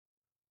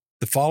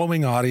The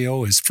following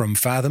audio is from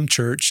Fathom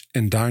Church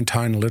in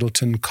downtown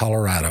Littleton,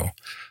 Colorado.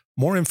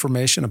 More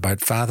information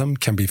about Fathom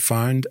can be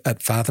found at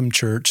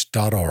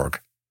fathomchurch.org.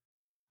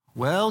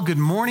 Well, good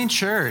morning,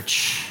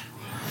 church.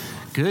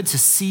 Good to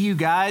see you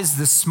guys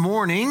this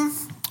morning.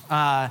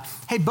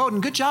 Hey, Bowden,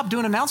 good job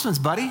doing announcements,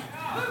 buddy.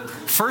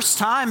 First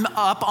time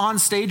up on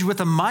stage with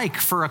a mic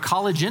for a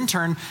college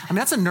intern. I mean,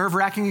 that's a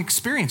nerve-wracking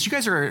experience. You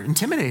guys are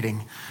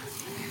intimidating.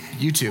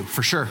 You two,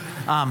 for sure.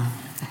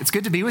 It's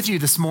good to be with you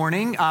this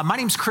morning. My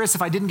name's Chris.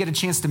 If I didn't get a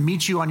chance to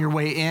meet you on your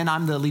way in,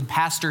 I'm the lead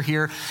pastor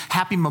here.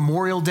 Happy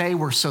Memorial Day.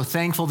 We're so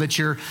thankful that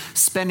you're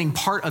spending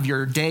part of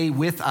your day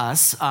with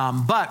us.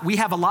 But we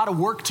have a lot of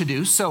work to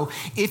do. So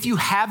if you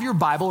have your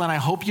Bible, and I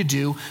hope you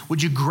do,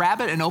 would you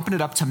grab it and open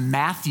it up to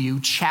Matthew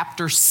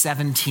chapter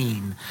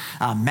 17.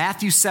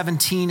 Matthew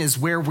 17 is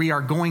where we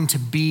are going to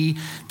be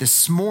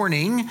this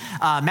morning.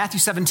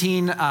 Matthew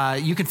 17,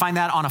 you can find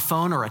that on a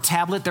phone or a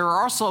tablet. There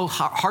are also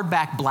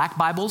hardback black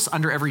Bibles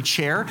under every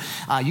chair.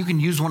 You can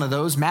use one of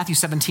those. Matthew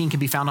 17 can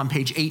be found on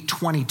page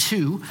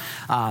 822.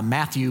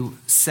 Matthew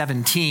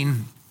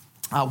 17.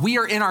 We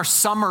are in our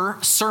summer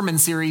sermon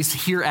series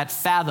here at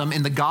Fathom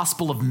in the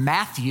Gospel of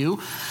Matthew.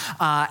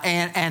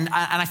 And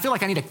I feel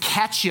like I need to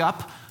catch you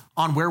up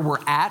on where we're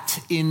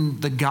at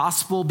in the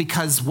gospel,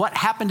 because what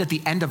happened at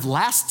the end of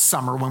last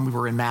summer when we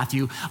were in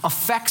Matthew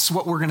affects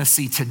what we're going to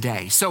see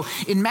today. So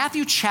in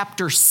Matthew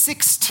chapter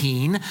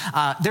 16,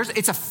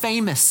 it's a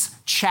famous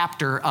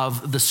chapter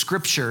of the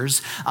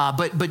scriptures,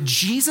 but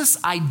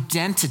Jesus'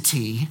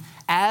 identity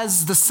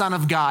as the Son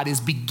of God is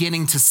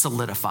beginning to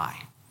solidify.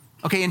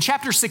 Okay, in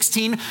chapter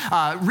 16,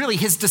 really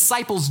his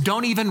disciples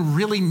don't even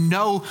really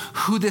know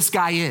who this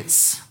guy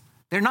is.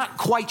 They're not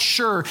quite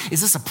sure,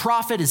 is this a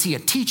prophet? Is he a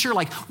teacher?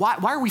 Like, why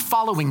are we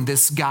following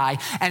this guy?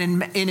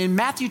 And in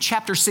Matthew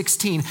chapter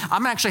 16, I'm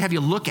going to actually have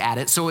you look at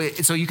it so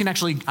you can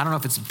actually, I don't know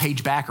if it's a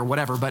page back or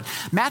whatever, but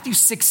Matthew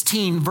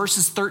 16,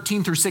 verses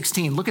 13 through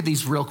 16, look at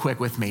these real quick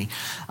with me.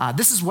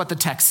 This is what the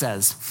text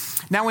says.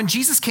 Now, when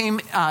Jesus came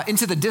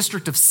into the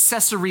district of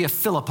Caesarea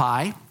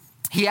Philippi,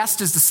 he asked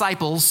his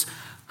disciples,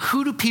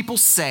 "Who do people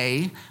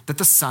say that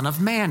the Son of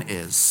Man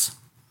is?"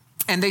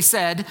 And they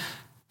said,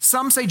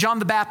 "Some say John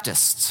the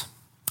Baptist.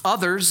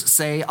 Others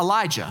say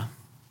Elijah,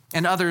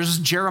 and others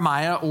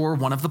Jeremiah or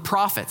one of the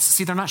prophets."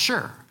 See, they're not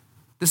sure.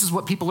 This is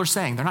what people are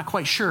saying. They're not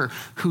quite sure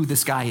who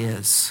this guy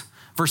is.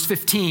 Verse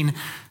 15,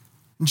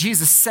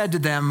 Jesus said to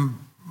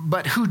them,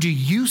 "But who do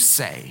you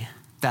say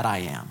that I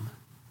am?"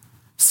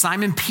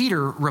 Simon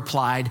Peter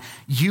replied,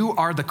 "You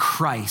are the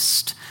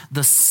Christ,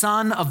 the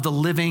Son of the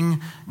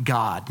living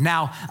God."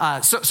 Now,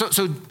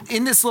 so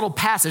in this little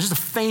passage, this is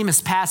a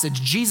famous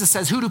passage, Jesus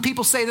says, "Who do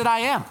people say that I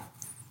am?"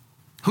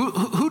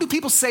 Who do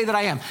people say that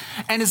I am?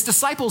 And his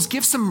disciples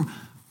give some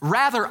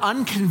rather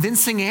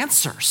unconvincing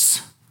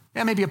answers.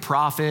 Yeah, maybe a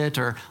prophet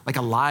or like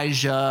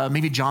Elijah,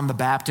 maybe John the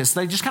Baptist.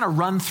 They just kind of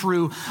run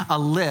through a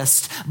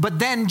list. But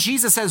then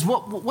Jesus says,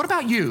 what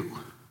about you?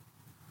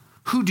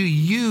 Who do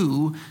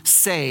you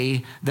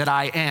say that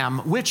I am?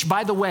 Which,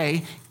 by the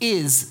way,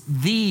 is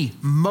the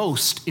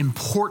most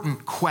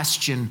important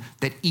question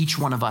that each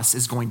one of us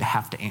is going to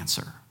have to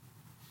answer.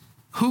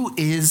 Who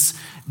is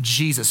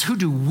Jesus? Who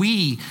do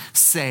we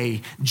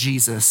say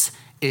Jesus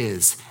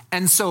is?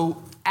 And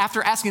so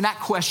after asking that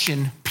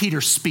question,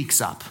 Peter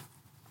speaks up,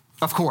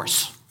 of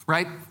course,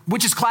 right?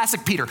 Which is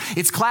classic Peter.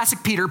 It's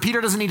classic Peter. Peter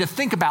doesn't need to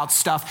think about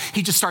stuff.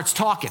 He just starts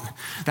talking.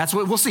 That's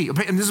what we'll see.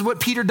 And this is what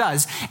Peter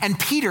does. And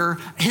Peter,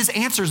 his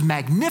answer is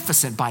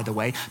magnificent, by the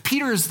way.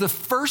 Peter is the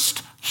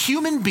first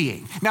human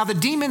being. Now, the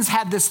demons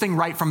had this thing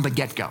right from the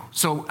get-go.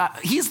 So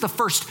he's the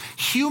first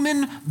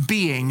human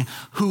being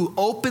who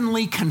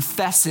openly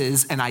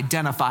confesses and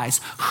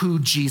identifies who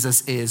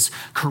Jesus is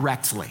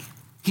correctly.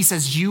 He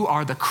says, "You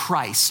are the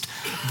Christ,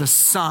 the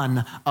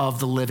Son of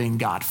the living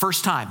God."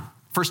 First time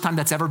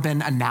that's ever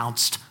been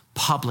announced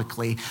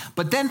publicly.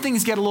 But then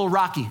things get a little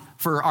rocky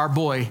for our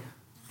boy,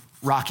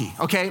 Rocky.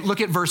 Okay,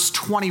 look at verse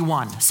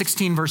 21,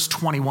 16 verse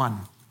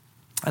 21.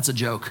 That's a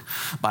joke,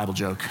 Bible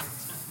joke.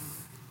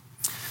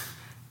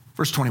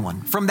 Verse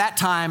 21, "From that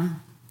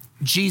time,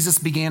 Jesus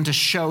began to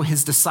show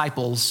his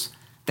disciples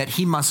that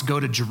he must go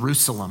to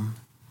Jerusalem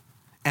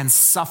and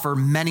suffer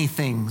many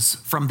things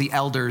from the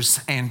elders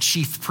and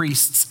chief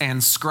priests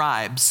and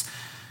scribes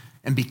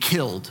and be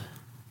killed,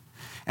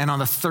 and on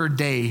the third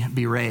day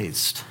be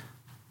raised."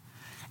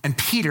 And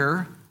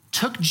Peter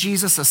took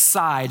Jesus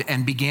aside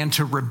and began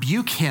to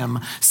rebuke him,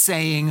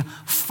 saying,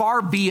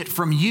 "Far be it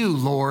from you,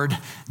 Lord,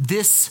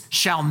 this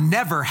shall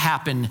never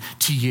happen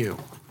to you."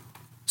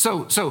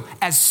 So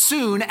as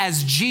soon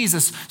as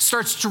Jesus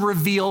starts to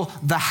reveal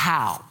the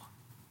how,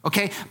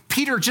 okay,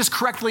 Peter just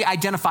correctly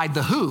identified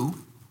the who,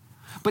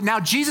 but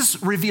now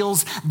Jesus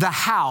reveals the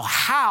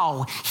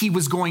how he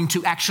was going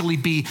to actually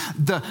be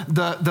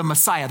the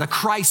Messiah, the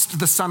Christ,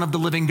 the Son of the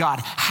living God.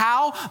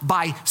 How?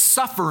 By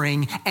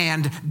suffering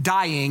and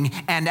dying.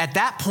 And at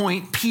that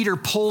point, Peter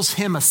pulls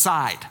him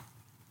aside,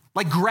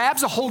 like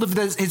grabs a hold of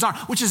his arm,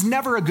 which is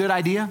never a good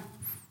idea,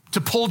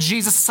 to pull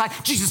Jesus aside.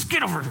 "Jesus,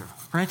 get over here,"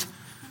 right?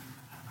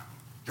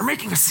 You're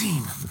making a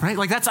scene, right?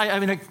 Like that's, I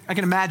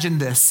can imagine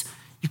this.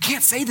 You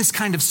can't say this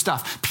kind of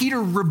stuff.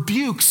 Peter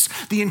rebukes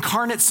the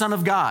incarnate Son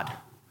of God.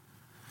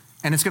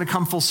 And it's going to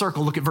come full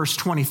circle. Look at verse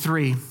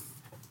 23.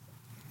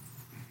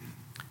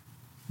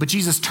 But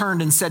Jesus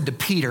turned and said to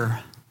Peter,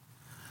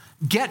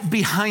 "Get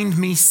behind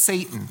me,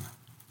 Satan.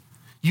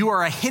 You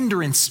are a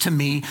hindrance to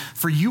me,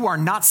 for you are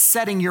not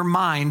setting your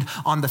mind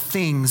on the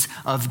things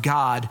of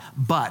God,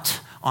 but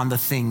on the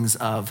things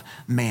of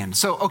man."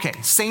 So, okay,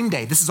 same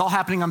day. This is all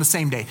happening on the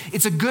same day.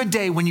 It's a good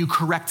day when you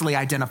correctly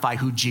identify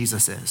who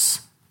Jesus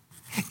is.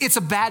 It's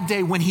a bad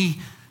day when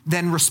he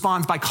then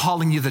responds by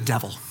calling you the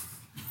devil.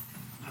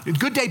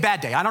 Good day,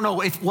 bad day. I don't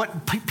know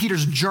what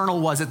Peter's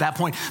journal was at that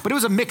point, but it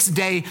was a mixed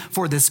day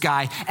for this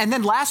guy. And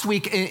then last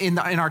week in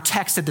our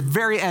text at the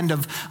very end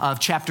of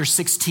chapter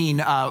 16,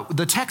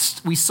 the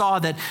text we saw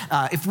that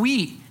if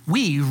we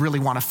really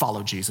want to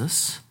follow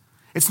Jesus,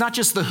 it's not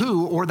just the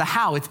who or the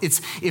how.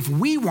 It's if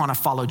we want to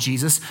follow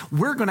Jesus,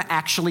 we're going to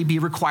actually be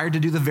required to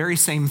do the very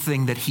same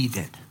thing that he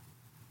did.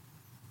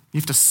 You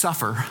have to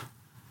suffer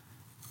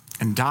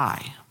and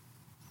die.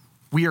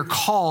 We are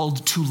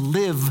called to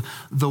live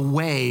the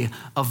way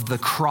of the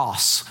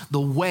cross,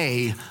 the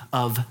way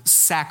of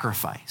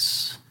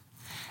sacrifice.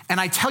 And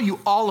I tell you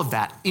all of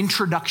that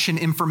introduction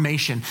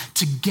information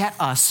to get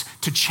us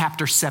to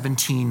chapter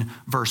 17,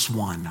 verse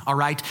 1, all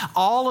right?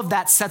 All of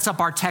that sets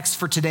up our text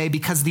for today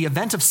because the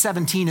event of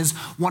 17 is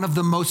one of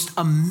the most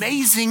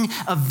amazing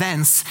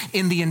events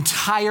in the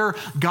entire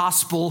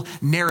gospel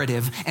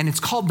narrative, and it's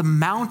called the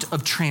Mount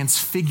of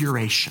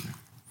Transfiguration.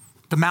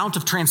 The Mount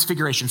of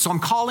Transfiguration. So I'm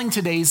calling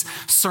today's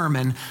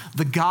sermon,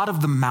 The God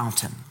of the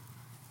Mountain.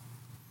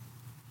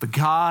 The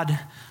God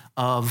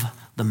of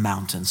the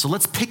Mountain. So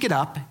let's pick it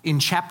up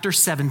in chapter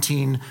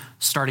 17,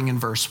 starting in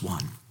verse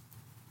 1.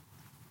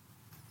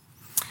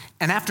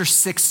 And after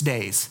 6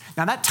 days,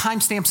 now that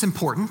timestamp's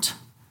important.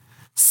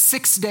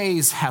 6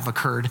 days have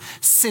occurred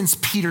since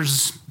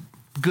Peter's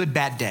good,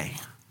 bad day.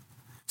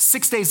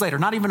 6 days later,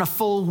 not even a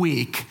full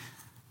week,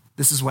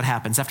 this is what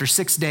happens. After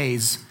 6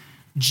 days,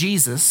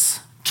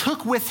 Jesus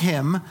took with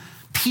him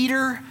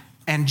Peter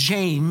and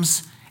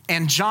James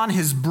and John,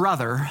 his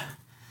brother,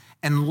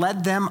 and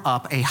led them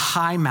up a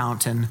high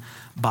mountain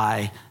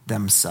by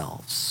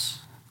themselves.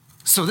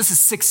 So this is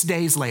 6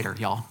 days later,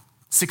 y'all.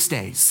 6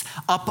 days.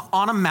 Up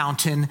on a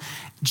mountain,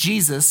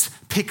 Jesus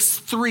picks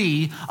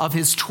 3 of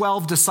his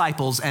 12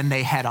 disciples and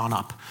they head on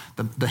up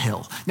the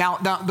hill. Now,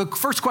 the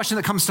first question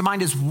that comes to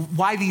mind is,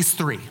 why these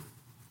 3? You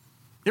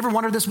ever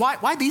wondered this?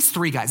 Why these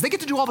 3 guys? They get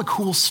to do all the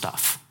cool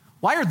stuff.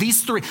 Why are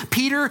these 3?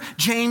 Peter,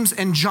 James,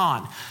 and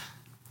John.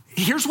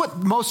 Here's what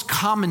most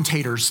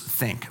commentators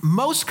think.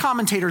 Most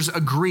commentators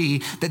agree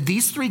that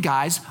these 3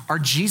 guys are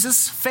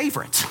Jesus'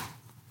 favorite.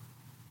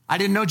 I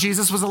didn't know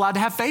Jesus was allowed to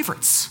have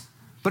favorites,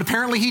 but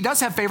apparently he does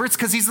have favorites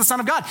because he's the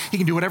Son of God. He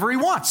can do whatever he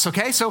wants,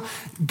 okay? So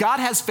God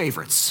has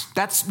favorites.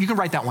 You can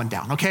write that one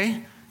down,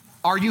 okay?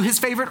 Are you his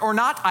favorite or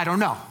not? I don't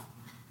know.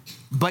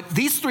 But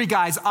these 3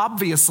 guys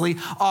obviously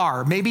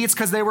are. Maybe it's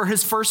because they were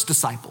his first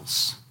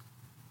disciples.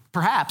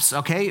 Perhaps,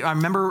 okay? I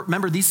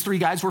remember these 3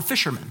 guys were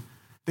fishermen.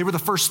 They were the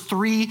first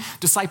 3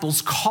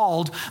 disciples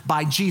called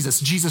by Jesus.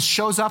 Jesus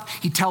shows up,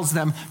 he tells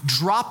them,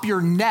 "Drop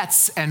your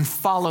nets and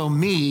follow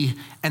me,"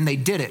 and they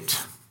did it.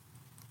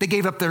 They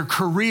gave up their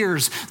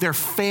careers, their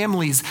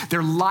families,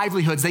 their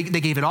livelihoods. They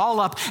gave it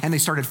all up, and they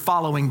started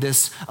following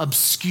this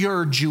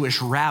obscure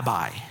Jewish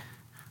rabbi.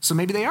 So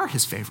maybe they are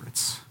his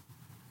favorites.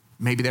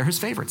 Maybe they're his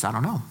favorites, I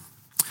don't know.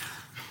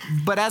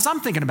 But as I'm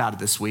thinking about it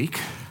this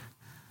week,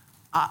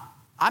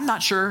 I'm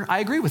not sure I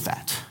agree with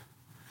that.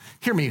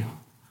 Hear me.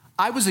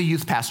 I was a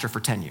youth pastor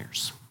for 10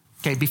 years.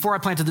 Okay, before I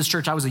planted this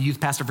church, I was a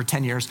youth pastor for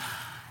 10 years.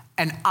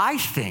 And I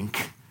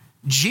think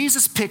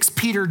Jesus picks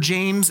Peter,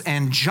 James,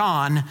 and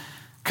John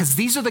because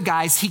these are the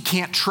guys he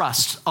can't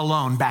trust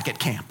alone back at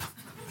camp.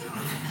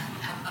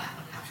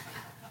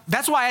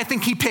 That's why I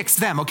think he picks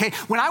them, okay?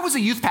 When I was a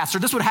youth pastor,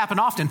 this would happen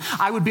often.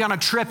 I would be on a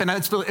trip and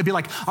it'd be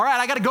like, all right,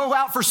 I got to go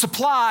out for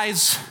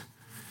supplies.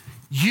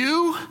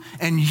 You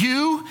and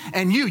you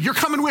and you're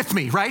coming with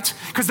me, right?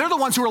 Because they're the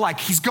ones who are like,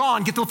 he's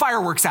gone, get the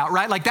fireworks out,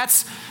 right?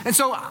 And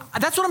so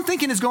that's what I'm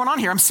thinking is going on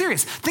here. I'm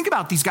serious. Think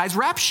about these guys'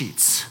 rap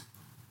sheets.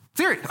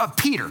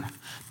 Peter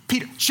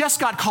just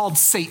got called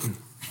Satan.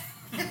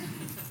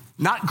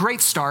 Not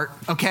great start,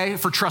 okay,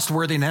 for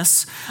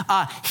trustworthiness.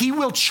 He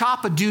will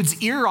chop a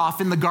dude's ear off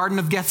in the Garden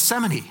of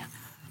Gethsemane,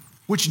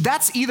 which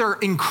that's either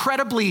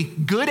incredibly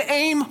good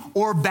aim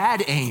or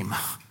bad aim.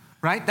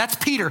 Right? That's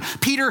Peter.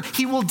 Peter,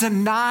 he will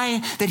deny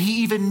that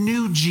he even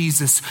knew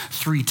Jesus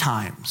 3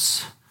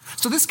 times.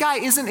 So this guy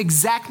isn't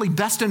exactly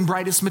best and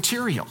brightest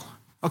material,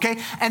 okay?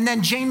 And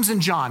then James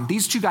and John,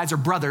 these 2 guys are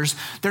brothers.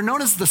 They're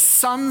known as the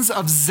sons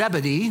of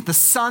Zebedee, the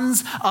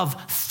sons of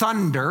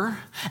thunder,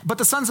 but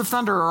the sons of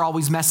thunder are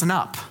always messing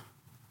up.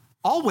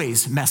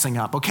 Always messing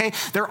up, okay?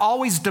 They're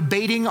always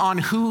debating on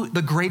who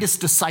the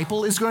greatest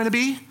disciple is going to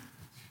be.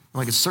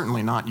 Like, it's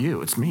certainly not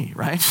you, it's me,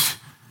 right?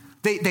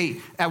 They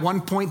at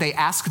one point, they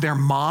ask their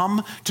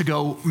mom to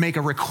go make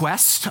a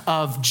request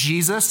of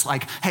Jesus,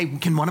 like, hey,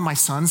 can one of my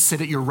sons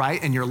sit at your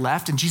right and your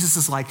left? And Jesus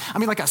is like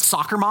a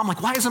soccer mom,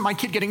 like, why isn't my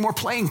kid getting more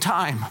playing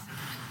time?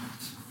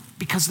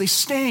 Because they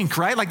stink,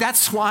 right? Like,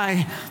 that's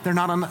why they're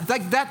not on,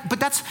 like that, but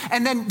that's,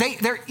 and then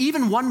they're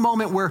even one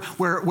moment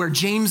where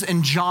James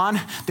and John,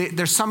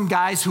 there's some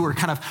guys who are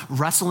kind of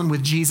wrestling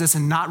with Jesus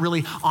and not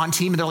really on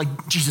team, and they're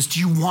like, Jesus,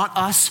 do you want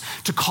us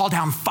to call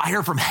down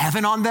fire from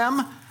heaven on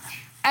them?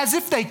 As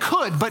if they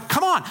could, but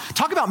come on,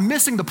 talk about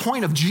missing the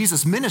point of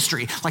Jesus'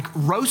 ministry. Like,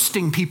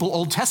 roasting people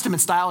Old Testament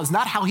style is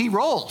not how he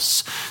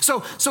rolls.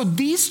 So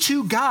these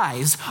three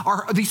guys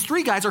are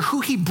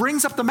who he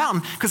brings up the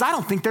mountain, because I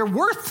don't think they're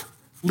worth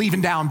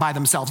leaving down by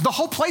themselves. The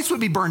whole place would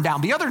be burned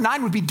down. The other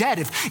 9 would be dead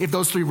if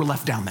those 3 were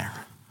left down there.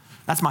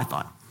 That's my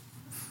thought.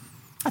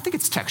 I think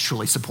it's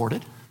textually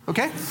supported,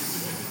 okay?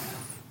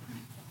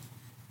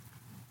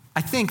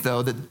 I think,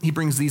 though, that he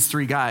brings these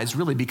 3 guys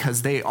really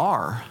because they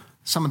are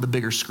some of the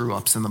bigger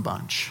screw-ups in the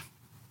bunch.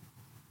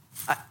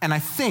 And I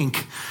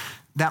think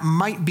that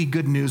might be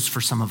good news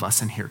for some of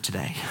us in here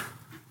today.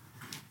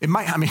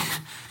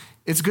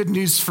 It's good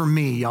news for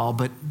me, y'all,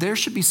 but there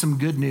should be some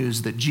good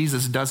news that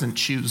Jesus doesn't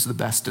choose the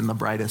best and the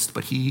brightest,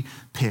 but he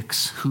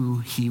picks who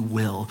he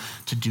will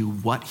to do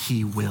what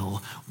he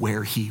will,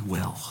 where he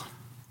will.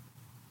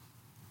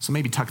 So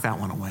maybe tuck that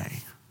one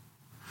away.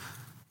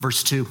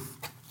 Verse 2.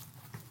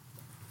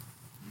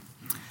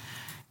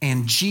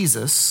 And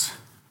Jesus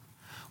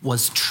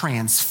was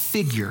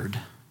transfigured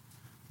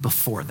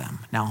before them.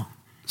 Now,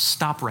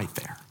 stop right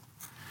there.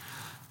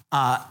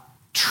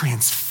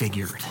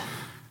 Transfigured.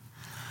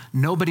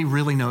 Nobody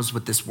really knows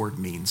what this word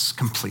means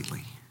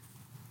completely.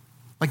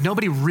 Like,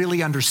 nobody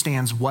really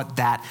understands what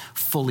that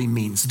fully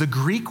means. The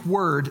Greek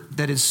word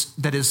that is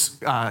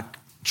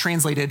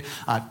translated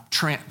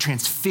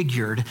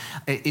transfigured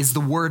is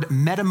the word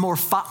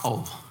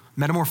metamorphao,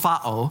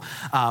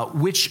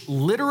 which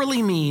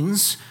literally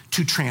means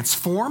to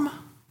transform,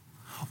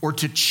 or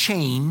to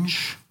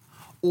change,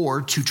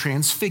 or to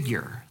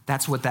transfigure.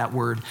 That's what that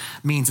word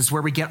means. It's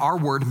where we get our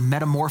word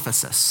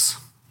metamorphosis,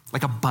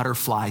 like a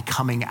butterfly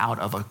coming out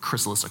of a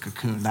chrysalis, a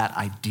cocoon, that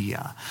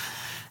idea.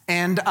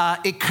 And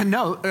it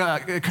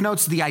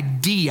connotes the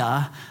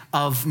idea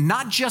of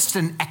not just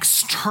an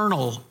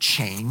external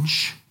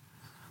change,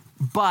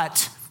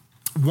 but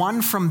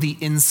one from the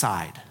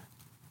inside.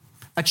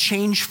 A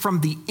change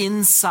from the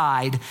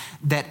inside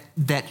that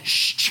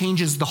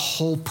changes the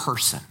whole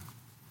person.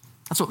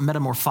 That's what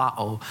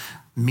metamorphao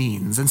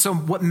means. And so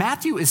what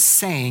Matthew is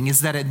saying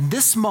is that at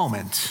this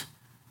moment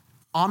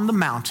on the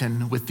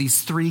mountain with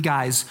these 3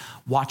 guys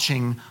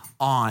watching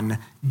on,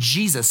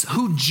 Jesus,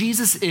 who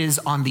Jesus is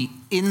on the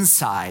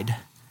inside,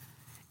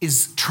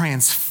 is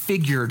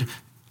transfigured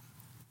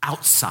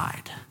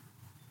outside.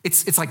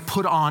 It's like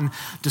put on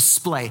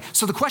display.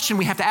 So the question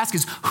we have to ask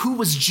is, who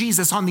was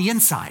Jesus on the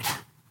inside?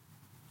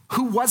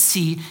 Who was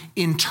he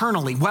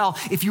internally? Well,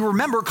 if you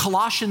remember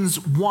Colossians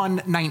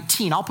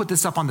 1:19, I'll put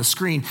this up on the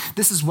screen.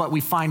 This is what we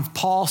find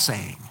Paul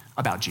saying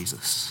about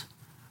Jesus.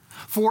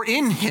 For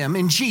in him,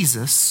 in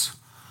Jesus,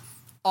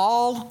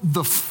 all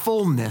the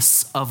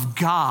fullness of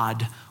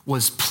God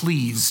was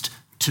pleased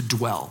to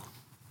dwell.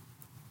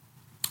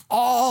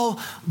 All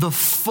the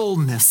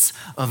fullness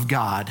of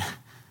God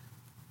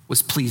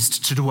was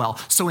pleased to dwell.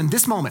 So in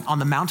this moment, on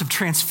the Mount of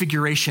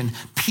Transfiguration,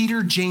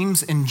 Peter,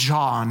 James, and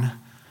John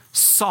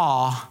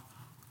saw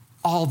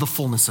all the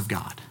fullness of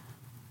God.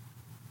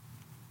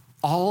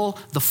 All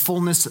the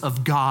fullness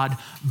of God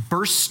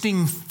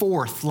bursting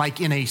forth like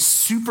in a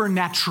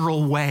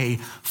supernatural way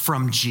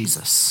from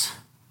Jesus.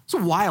 It's a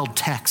wild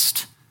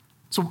text.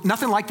 So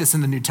nothing like this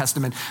in the New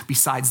Testament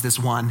besides this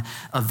one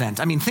event.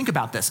 I mean, think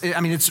about this. I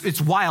mean,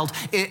 it's wild.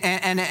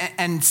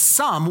 And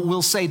some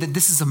will say that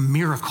this is a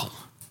miracle,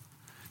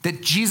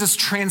 that Jesus'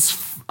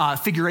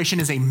 transfiguration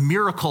is a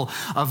miracle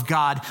of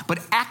God, but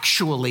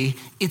actually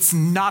it's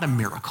not a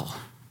miracle.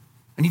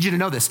 I need you to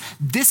know this.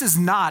 This is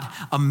not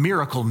a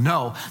miracle,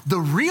 no. The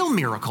real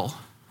miracle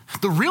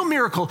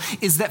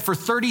is that for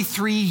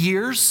 33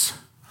 years,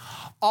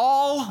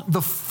 all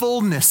the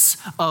fullness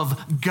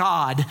of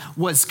God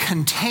was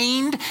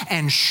contained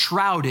and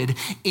shrouded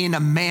in a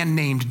man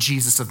named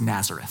Jesus of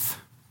Nazareth.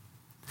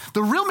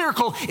 The real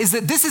miracle is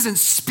that this isn't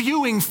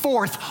spewing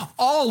forth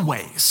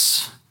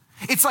always.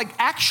 It's like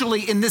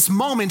actually in this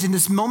moment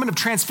of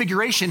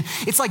transfiguration,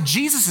 it's like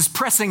Jesus is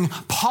pressing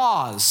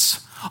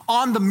pause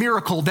on the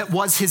miracle that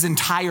was his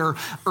entire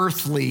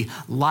earthly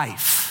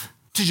life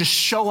to just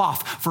show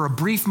off for a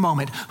brief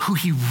moment who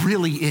he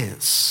really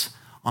is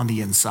on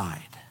the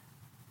inside.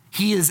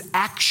 He is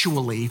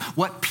actually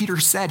what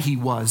Peter said he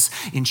was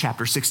in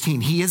chapter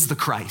 16. He is the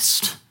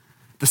Christ,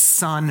 the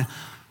Son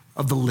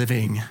of the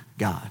living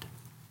God.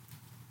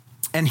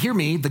 And hear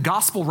me, the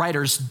gospel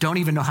writers don't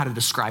even know how to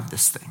describe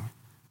this thing.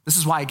 This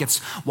is why it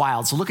gets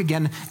wild. So look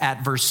again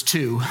at verse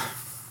 2.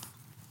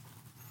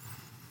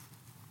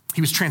 He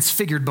was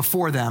transfigured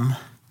before them,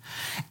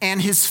 and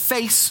his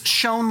face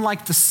shone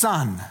like the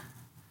sun,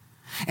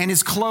 and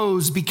his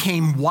clothes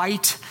became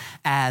white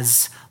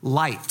as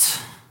light.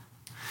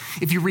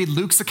 If you read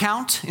Luke's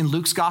account, in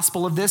Luke's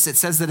gospel of this, it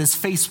says that his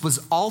face was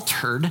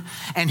altered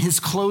and his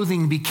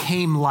clothing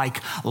became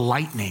like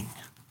lightning.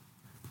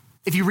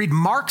 If you read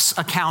Mark's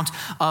account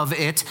of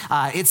it,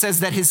 it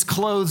says that his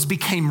clothes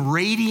became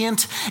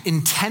radiant,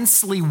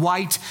 intensely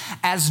white,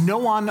 as no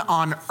one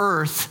on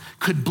earth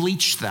could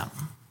bleach them.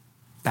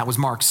 That was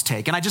Mark's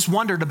take. And I just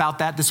wondered about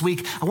that this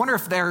week. I wonder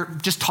if they're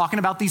just talking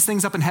about these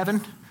things up in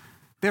heaven.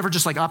 They ever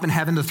just like up in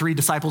heaven, the three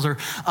disciples are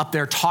up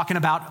there talking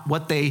about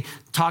what they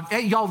talk.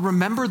 Hey, y'all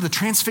remember the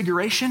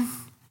transfiguration?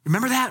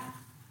 Remember that?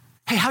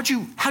 Hey, how'd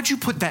you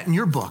put that in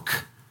your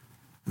book?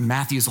 And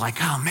Matthew's like,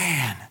 oh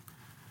man,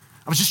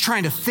 I was just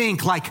trying to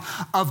think like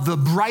of the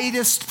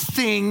brightest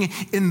thing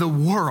in the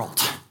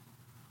world.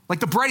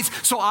 Like the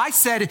brightest. So I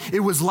said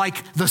it was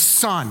like the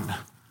sun.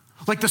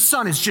 Like the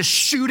sun is just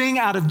shooting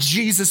out of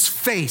Jesus'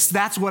 face.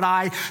 That's what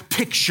I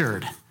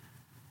pictured.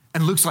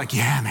 And Luke's like,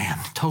 yeah, man,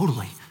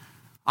 totally.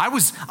 I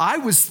was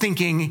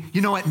thinking,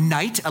 at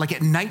night, like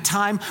at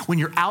nighttime when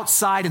you're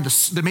outside and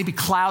there may be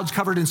clouds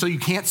covered and so you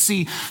can't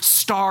see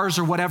stars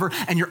or whatever,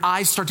 and your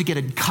eyes start to get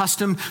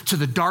accustomed to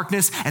the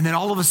darkness, and then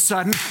all of a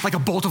sudden, like a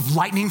bolt of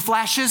lightning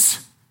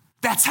flashes.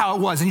 That's how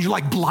it was, and you're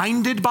like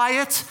blinded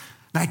by it.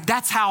 Like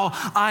that's how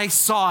I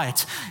saw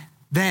it.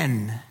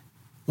 Then,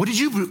 what'd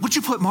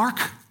you put, Mark?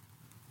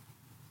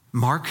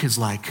 Mark is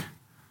like,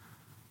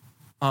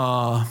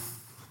 I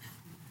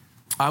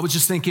was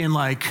just thinking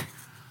like,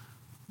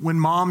 when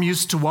mom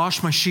used to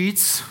wash my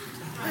sheets,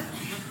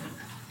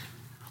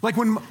 like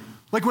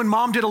when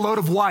mom did a load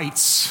of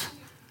whites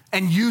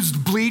and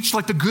used bleach,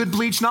 like the good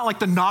bleach, not like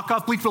the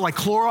knockoff bleach, but like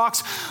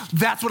Clorox,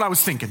 that's what I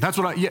was thinking. That's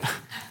what yeah,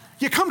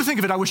 come to think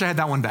of it, I wish I had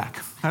that one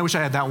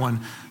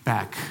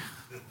back.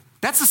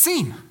 That's the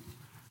scene.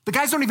 The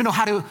guys don't even know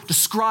how to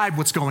describe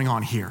what's going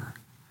on here.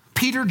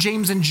 Peter,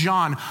 James, and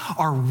John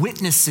are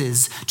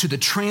witnesses to the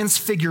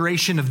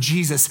transfiguration of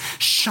Jesus,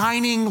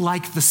 shining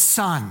like the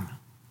sun.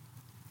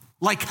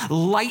 Like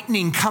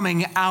lightning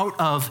coming out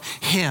of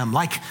him,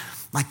 like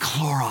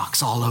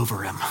Clorox all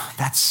over him.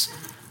 That's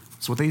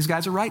what these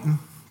guys are writing.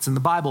 It's in the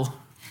Bible.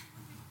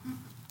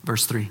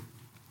 Verse 3.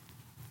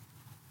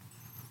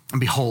 And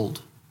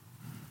behold,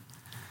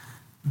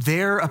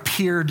 there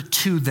appeared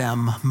to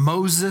them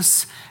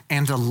Moses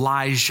and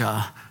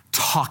Elijah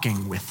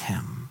talking with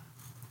him.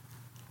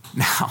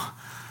 Now,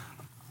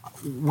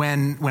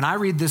 when I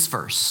read this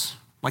verse,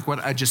 like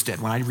what I just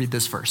did when I read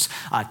this verse,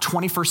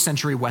 21st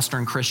century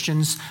Western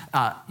Christians,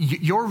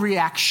 your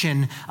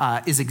reaction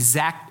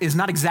is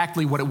not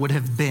exactly what it would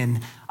have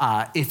been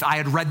if I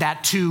had read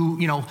that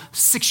to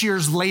 6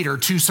 years later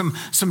to some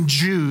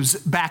Jews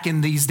back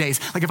in these days.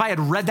 Like if I had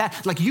read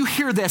that, like you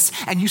hear this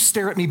and you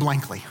stare at me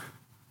blankly,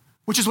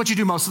 which is what you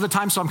do most of the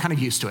time, so I'm kind of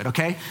used to it,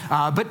 okay?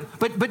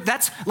 But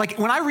that's, like,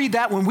 when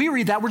we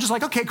read that, we're just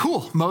like, okay,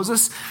 cool,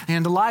 Moses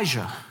and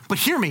Elijah. But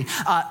hear me,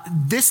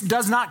 this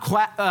does not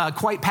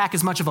quite pack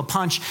as much of a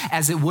punch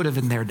as it would have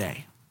in their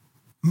day.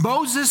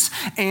 Moses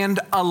and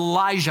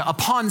Elijah,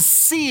 upon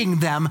seeing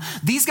them,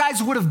 these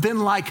guys would have been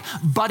like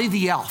Buddy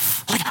the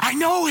Elf. Like, I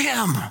know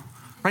him.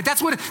 Right?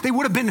 That's what they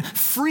would have been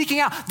freaking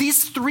out.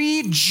 These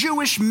three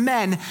Jewish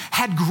men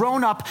had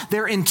grown up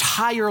their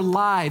entire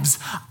lives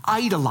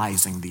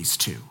idolizing these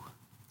two.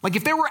 Like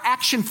if there were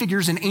action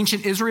figures in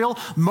ancient Israel,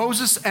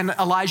 Moses and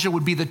Elijah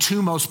would be the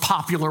two most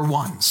popular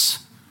ones.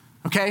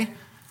 Okay?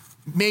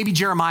 Maybe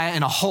Jeremiah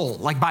in a hole,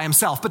 like by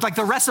himself, but like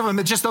the rest of them,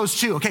 it's just those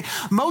two. Okay?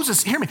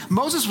 Moses, hear me.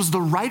 Moses was the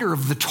writer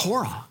of the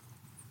Torah.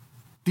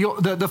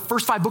 The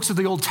first 5 books of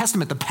the Old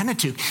Testament, the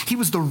Pentateuch. He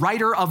was the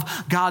writer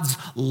of God's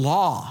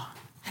law.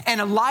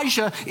 And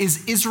Elijah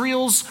is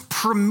Israel's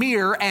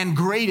premier and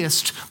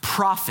greatest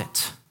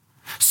prophet.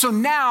 So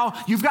now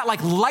you've got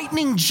like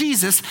lightning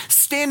Jesus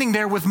standing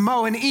there with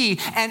Mo and E,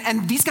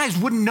 and these guys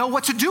wouldn't know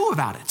what to do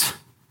about it.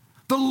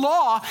 The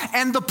law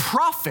and the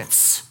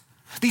prophets.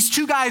 These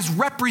two guys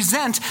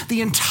represent the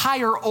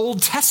entire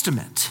Old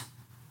Testament.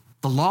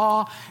 The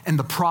law and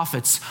the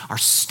prophets are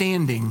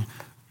standing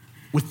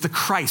with the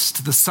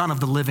Christ, the Son of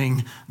the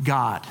living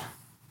God.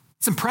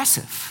 It's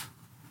impressive.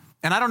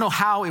 And I don't know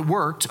how it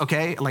worked,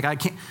 okay? Like I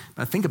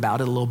think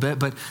about it a little bit,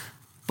 but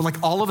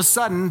like all of a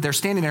sudden they're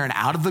standing there and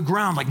out of the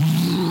ground, like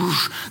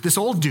whoosh, this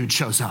old dude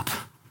shows up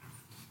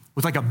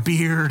with like a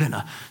beard and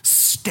a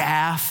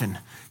staff and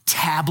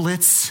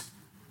tablets.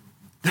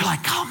 They're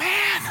like, oh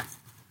man,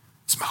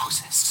 it's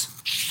Moses.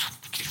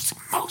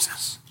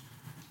 Moses.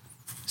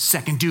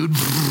 Second dude,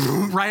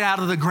 right out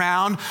of the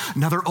ground.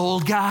 Another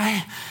old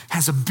guy,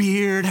 has a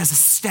beard, has a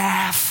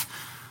staff,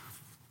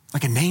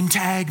 like a name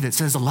tag that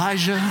says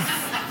Elijah.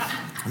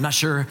 I'm not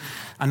sure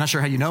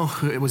how you know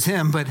it was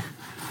him, but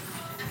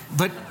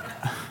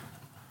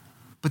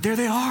there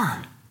they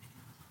are.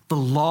 The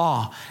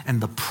law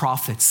and the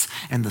prophets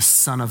and the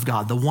Son of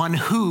God, the one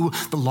who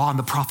the law and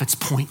the prophets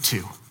point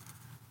to,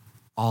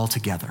 all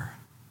together.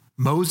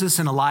 Moses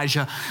and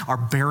Elijah are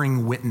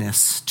bearing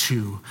witness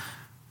to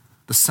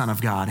the Son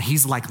of God.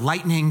 He's like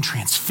lightning,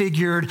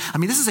 transfigured. I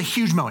mean, this is a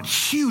huge moment.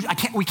 Huge.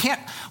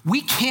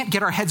 We can't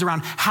get our heads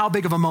around how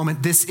big of a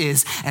moment this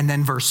is. And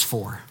then verse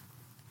 4.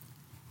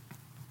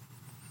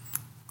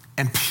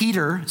 And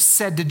Peter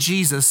said to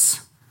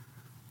Jesus,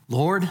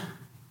 Lord,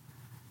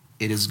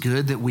 it is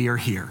good that we are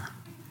here.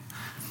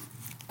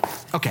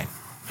 Okay.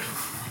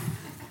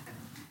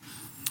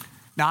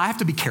 Now I have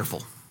to be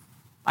careful.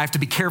 I have to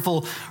be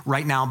careful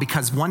right now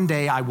because one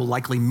day I will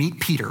likely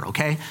meet Peter,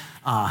 okay?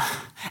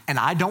 And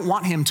I don't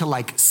want him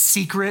to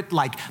secret,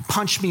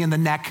 punch me in the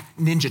neck,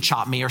 ninja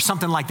chop me or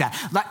something like that.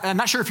 I'm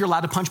not sure if you're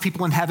allowed to punch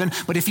people in heaven,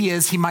 but if he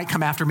is, he might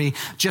come after me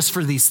just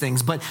for these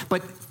things. But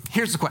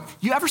here's the question.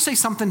 You ever say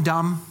something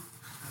dumb?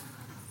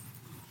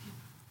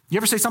 You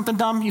ever say something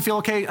dumb? You feel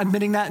okay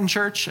admitting that in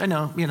church? I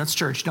know, it's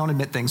church. Don't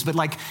admit things. But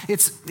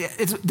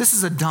this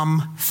is a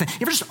dumb thing.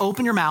 You ever just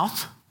open your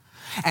mouth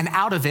and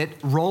out of it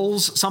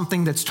rolls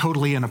something that's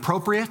totally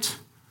inappropriate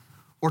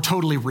or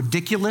totally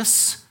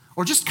ridiculous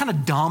or just kind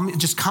of dumb? It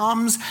just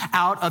comes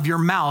out of your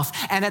mouth.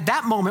 And at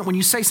that moment, when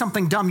you say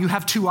something dumb, you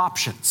have two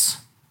options.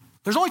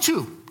 There's only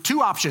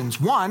two options.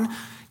 One,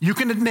 you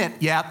can admit,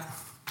 yep,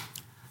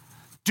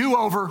 do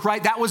over,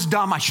 right? That was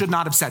dumb. I should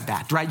not have said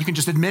that, right? You can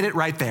just admit it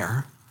right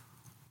there.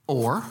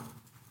 Or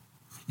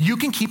you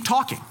can keep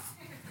talking,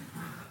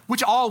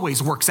 which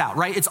always works out,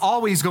 right? It's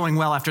always going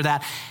well after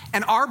that.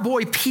 And our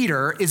boy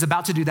Peter is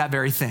about to do that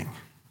very thing.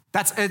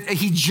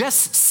 He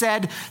just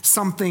said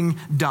something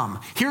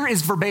dumb. Here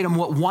is verbatim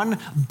what one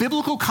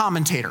biblical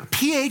commentator,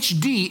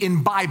 PhD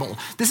in Bible,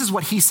 this is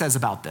what he says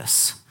about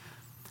this.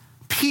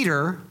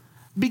 Peter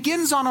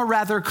begins on a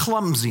rather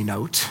clumsy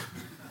note.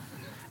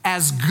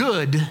 As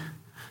good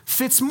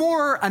fits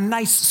more a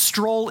nice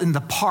stroll in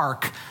the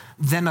park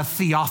than a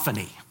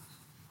theophany,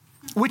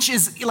 which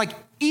is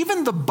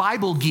even the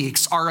Bible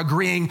geeks are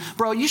agreeing,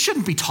 bro, you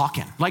shouldn't be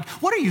talking.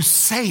 What are you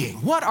saying?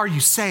 What are you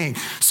saying?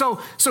 So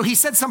he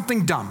said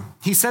something dumb.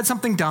 He said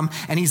something dumb,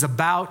 and he's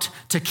about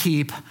to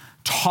keep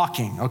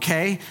talking,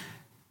 okay?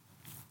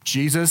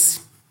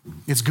 Jesus,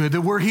 it's good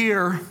that we're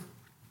here.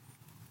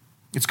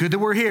 It's good that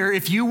we're here.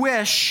 If you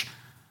wish,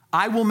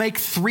 I will make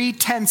 3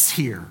 tents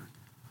here.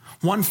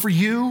 One for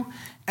you,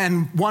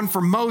 and one for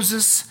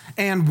Moses,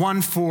 and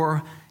one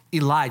for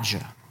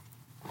Elijah.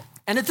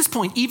 And at this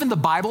point, even the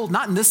Bible,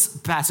 not in this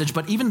passage,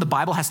 but even the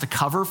Bible has to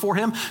cover for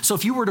him. So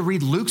if you were to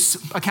read Luke's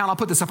account, I'll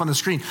put this up on the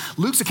screen.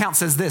 Luke's account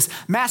says this,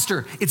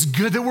 Master, it's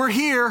good that we're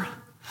here.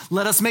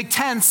 Let us make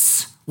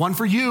tents, one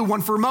for you,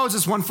 one for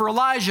Moses, one for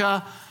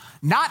Elijah,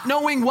 not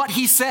knowing what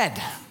he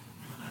said.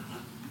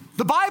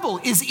 The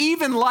Bible is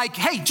even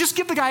hey, just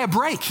give the guy a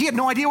break. He had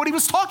no idea what he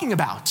was talking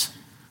about.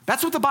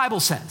 That's what the Bible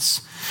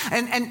says.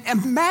 And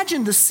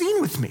imagine the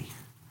scene with me.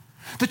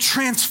 The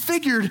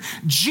transfigured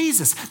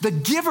Jesus, the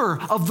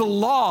giver of the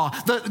law,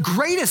 the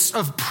greatest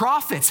of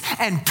prophets,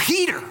 and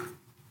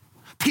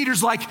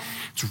Peter's like,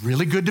 it's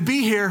really good to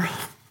be here.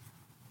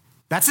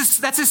 That's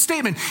his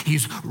statement.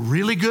 He's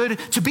really good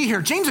to be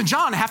here. James and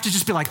John have to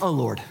just be like, oh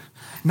Lord,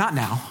 not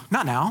now,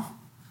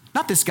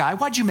 not this guy.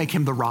 Why'd you make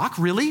him the rock?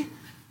 Really?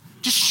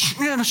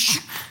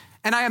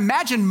 And I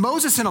imagine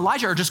Moses and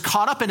Elijah are just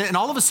caught up in it, and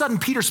all of a sudden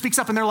Peter speaks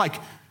up and they're like,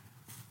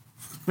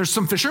 there's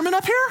some fishermen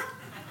up here?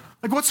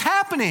 What's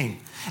happening?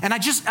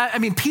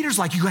 And Peter's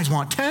like, you guys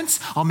want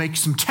tents? I'll make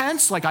some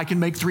tents. I can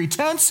make 3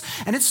 tents.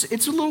 And it's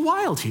a little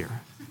wild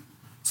here.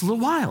 It's a little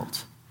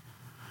wild.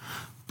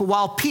 But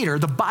while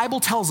the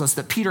Bible tells us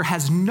that Peter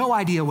has no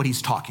idea what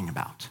he's talking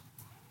about.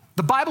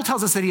 The Bible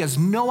tells us that he has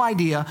no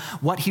idea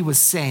what he was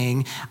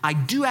saying. I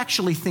do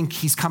actually think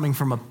he's coming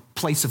from a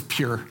place of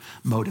pure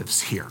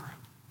motives here.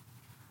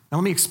 Now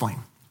let me explain.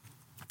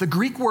 The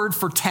Greek word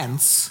for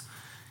tents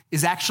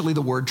is actually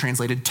the word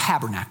translated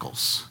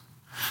tabernacles.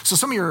 So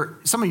some of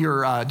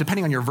your,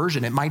 depending on your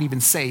version, it might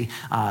even say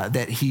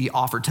that he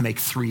offered to make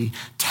 3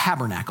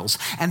 tabernacles.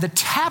 And the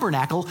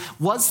tabernacle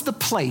was the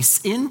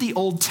place in the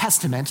Old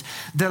Testament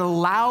that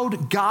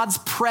allowed God's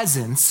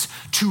presence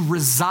to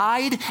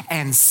reside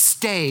and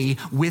stay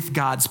with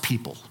God's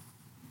people.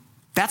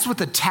 That's what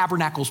the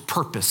tabernacle's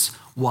purpose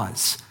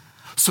was,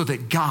 so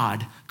that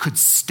God could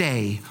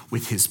stay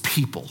with his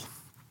people.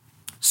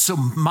 So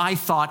my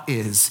thought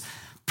is,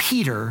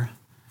 Peter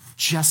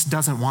just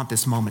doesn't want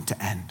this moment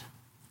to end.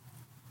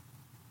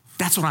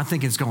 That's what I'm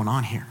thinking is going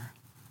on here.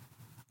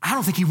 I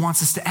don't think he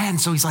wants this to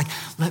end. So he's like,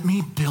 let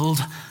me build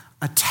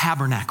a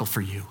tabernacle for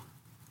you.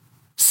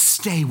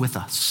 Stay with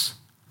us.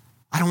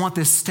 I don't want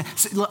this.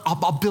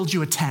 I'll build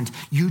you a tent.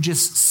 You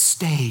just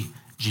stay,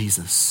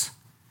 Jesus.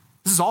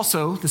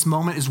 This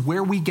moment is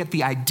where we get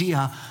the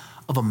idea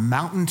of a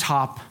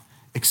mountaintop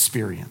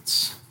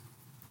experience.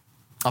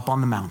 Up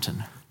on the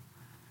mountain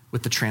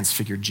with the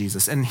transfigured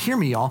Jesus. And hear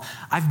me, y'all.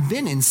 I've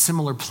been in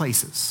similar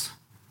places.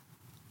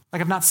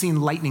 I've not seen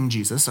lightning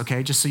Jesus,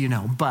 okay, just so you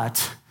know,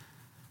 but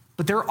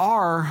there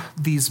are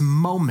these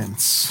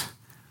moments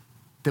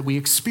that we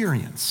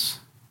experience.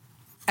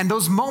 And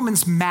those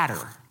moments matter.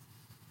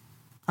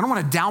 I don't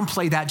want to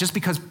downplay that just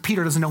because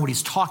Peter doesn't know what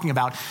he's talking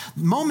about.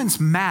 Moments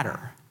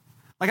matter.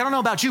 I don't know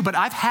about you, but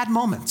I've had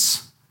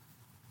moments.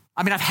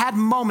 I've had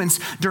moments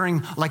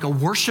during a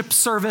worship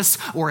service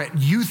or at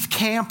youth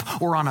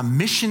camp or on a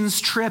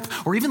missions trip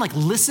or even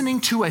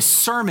listening to a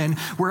sermon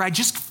where I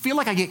just feel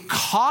like I get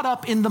caught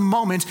up in the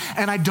moment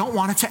and I don't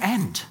want it to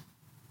end.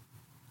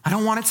 I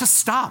don't want it to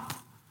stop.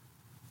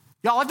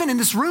 Y'all, I've been in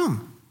this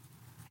room.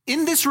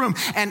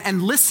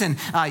 And listen,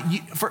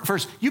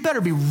 first, you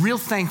better be real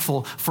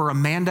thankful for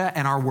Amanda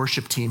and our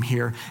worship team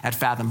here at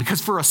Fathom,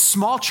 because for a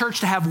small church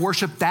to have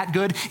worship that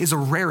good is a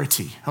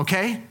rarity,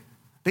 okay?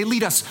 They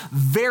lead us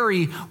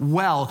very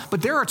well,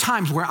 but there are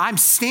times where I'm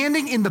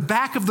standing in the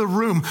back of the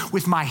room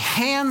with my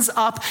hands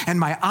up and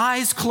my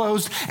eyes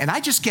closed, and I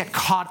just get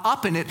caught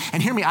up in it,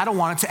 and hear me, I don't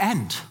want it to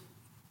end.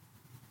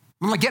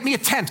 I'm like, get me a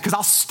tent, because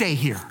I'll stay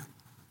here.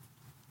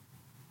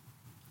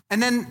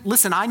 And then,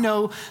 listen, I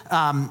know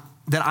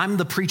that I'm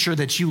the preacher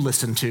that you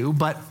listen to,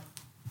 but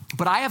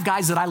I have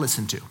guys that I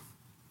listen to.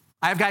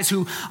 I have guys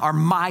who are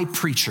my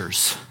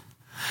preachers.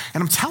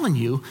 And I'm telling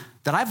you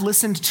that I've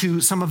listened to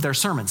some of their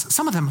sermons,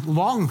 some of them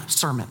long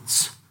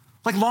sermons,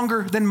 like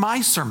longer than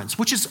my sermons,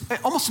 which is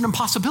almost an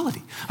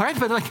impossibility, all right?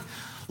 But like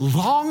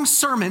long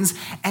sermons,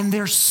 and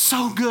they're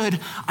so good,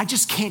 I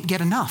just can't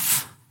get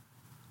enough.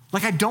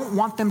 Like I don't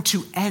want them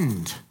to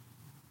end.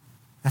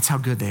 That's how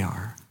good they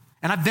are.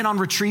 And I've been on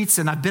retreats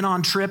and I've been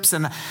on trips,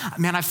 and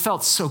man, I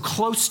felt so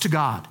close to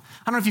God.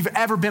 I don't know if you've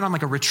ever been on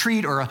like a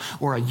retreat or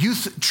a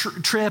youth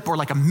trip or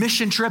like a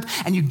mission trip,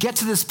 and you get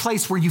to this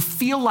place where you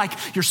feel like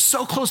you're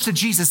so close to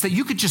Jesus that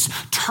you could just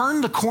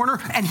turn the corner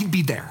and he'd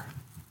be there.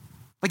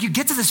 Like you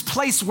get to this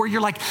place where you're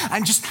like,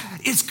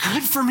 it's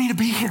good for me to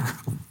be here.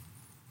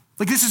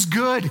 Like this is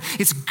good,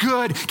 it's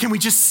good. Can we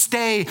just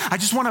stay? I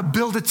just want to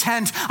build a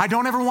tent. I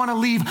don't ever want to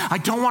leave. I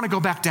don't want to go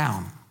back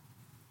down.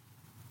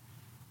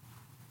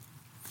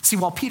 See,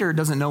 while Peter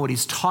doesn't know what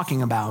he's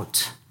talking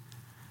about,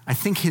 I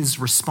think his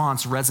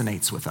response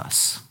resonates with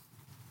us.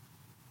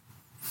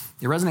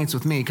 It resonates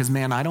with me because,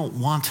 man, I don't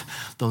want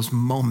those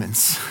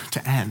moments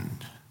to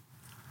end.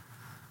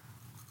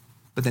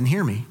 But then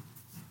hear me.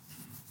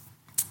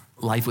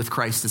 Life with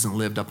Christ isn't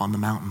lived up on the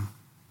mountain.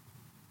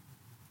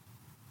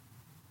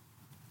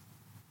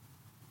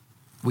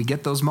 We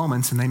get those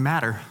moments and they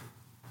matter.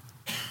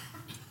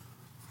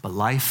 But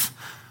life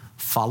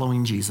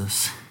following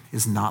Jesus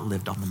is not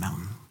lived on the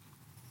mountain.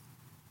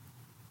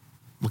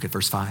 Look at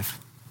verse 5.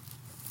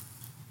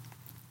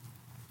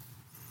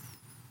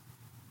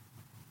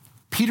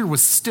 Peter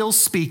was still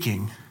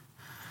speaking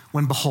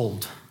when,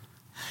 behold,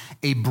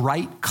 a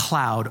bright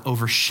cloud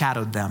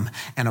overshadowed them,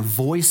 and a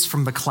voice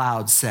from the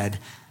cloud said,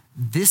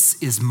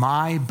 "This is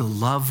my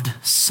beloved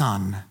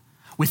Son,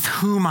 with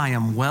whom I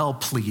am well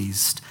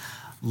pleased.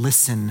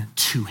 Listen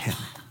to him."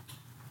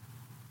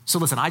 So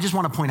listen, I just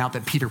want to point out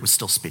that Peter was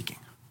still speaking.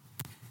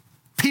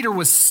 Peter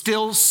was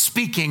still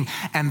speaking,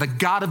 and the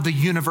God of the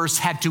universe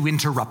had to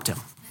interrupt him.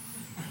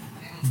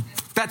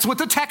 That's what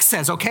the text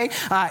says, okay?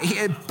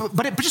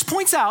 But it just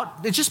points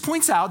out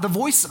the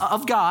voice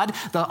of God,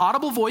 the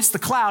audible voice, the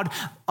cloud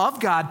of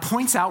God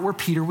points out where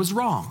Peter was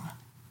wrong.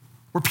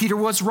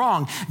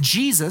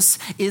 Jesus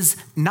is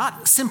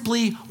not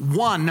simply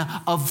one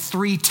of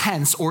 3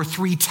 tents or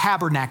 3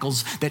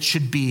 tabernacles that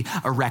should be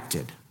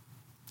erected.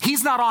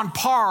 He's not on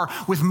par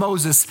with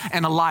Moses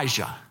and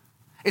Elijah.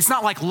 It's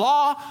not like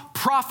law,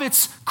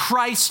 prophets,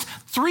 Christ,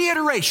 3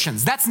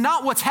 iterations. That's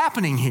not what's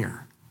happening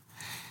here.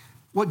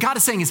 What God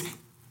is saying is,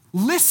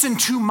 listen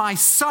to my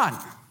Son.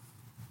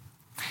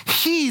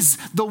 He's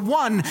the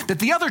one that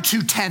the other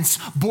 2 tents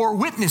bore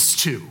witness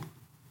to.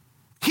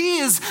 He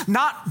is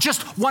not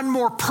just one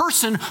more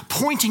person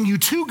pointing you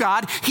to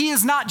God. He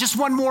is not just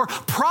one more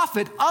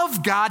prophet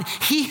of God.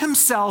 He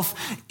himself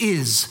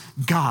is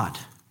God.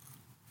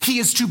 He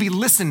is to be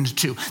listened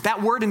to.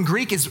 That word in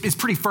Greek is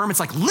pretty firm. It's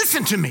like,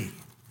 listen to me.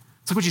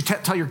 It's like what you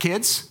tell your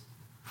kids.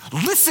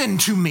 Listen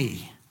to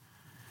me.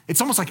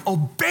 It's almost like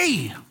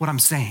obey what I'm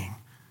saying.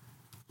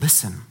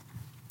 Listen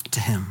to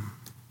him.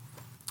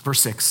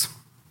 Verse 6.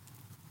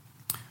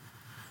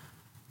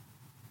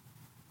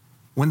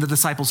 When the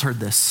disciples heard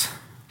this,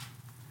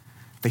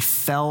 they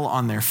fell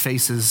on their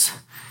faces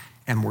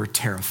and were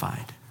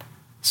terrified.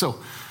 So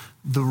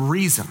the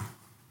reason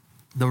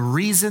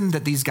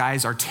that these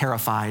guys are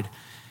terrified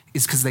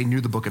is because they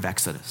knew the book of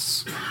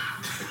Exodus.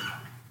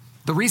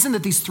 The reason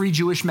that these 3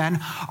 Jewish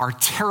men are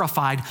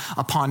terrified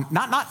upon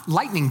not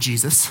lightning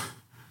Jesus,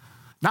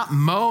 not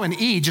Mo and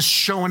E just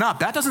showing up,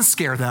 that doesn't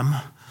scare them.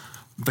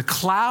 The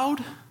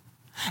cloud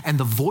and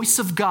the voice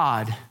of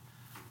God,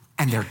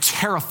 and they're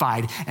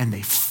terrified and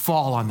they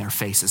fall on their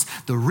faces.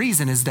 The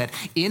reason is that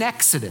in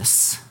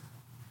Exodus,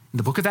 in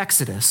the book of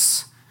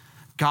Exodus,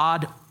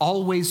 God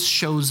always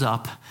shows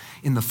up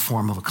in the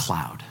form of a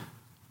cloud.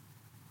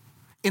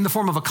 In the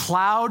form of a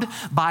cloud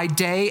by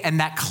day,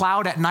 and that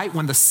cloud at night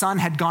when the sun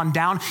had gone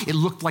down, it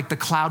looked like the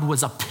cloud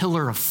was a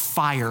pillar of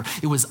fire.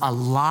 It was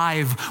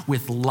alive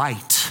with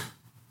light.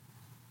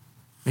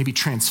 Maybe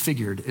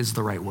transfigured is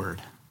the right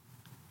word.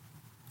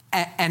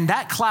 And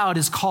that cloud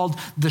is called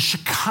the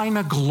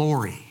Shekinah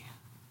glory.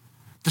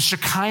 The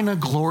Shekinah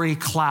glory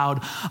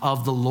cloud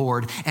of the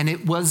Lord. And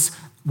it was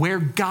where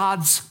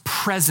God's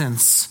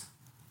presence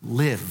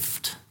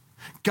lived.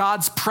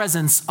 God's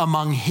presence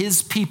among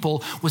his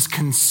people was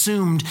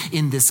consumed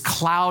in this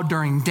cloud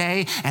during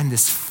day and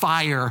this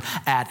fire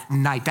at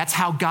night. That's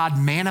how God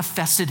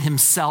manifested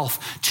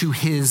himself to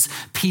his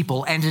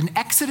people. And in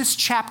Exodus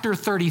chapter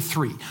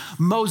 33,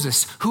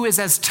 Moses, who is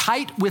as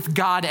tight with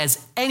God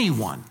as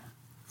anyone,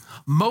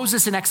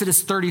 Moses in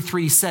Exodus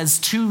 33 says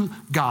to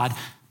God,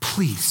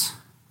 please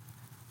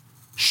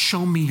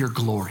show me your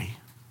glory.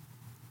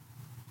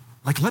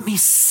 Like, let me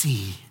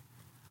see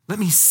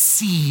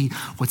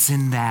what's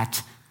in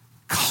that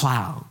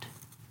cloud.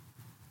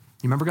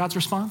 You remember God's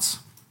response?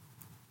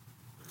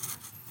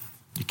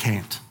 You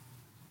can't.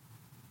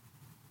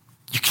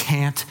 You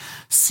can't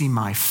see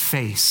my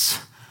face,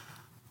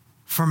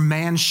 for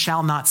man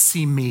shall not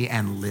see me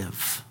and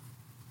live.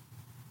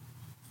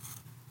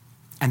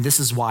 And this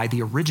is why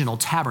the original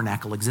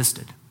tabernacle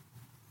existed.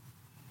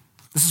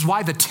 This is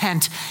why the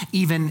tent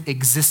even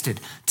existed,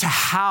 to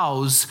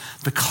house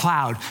the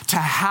cloud, to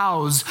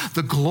house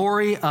the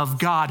glory of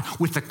God,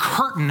 with the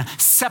curtain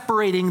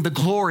separating the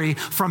glory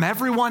from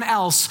everyone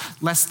else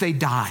lest they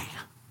die.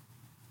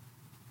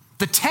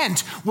 The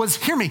tent was,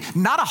 hear me,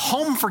 not a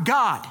home for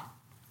God.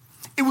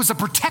 It was a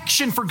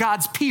protection for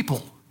God's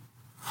people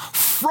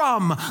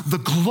from the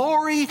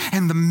glory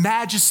and the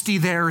majesty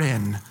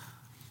therein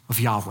of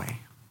Yahweh.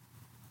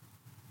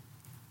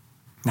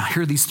 Now,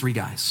 here are these three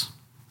guys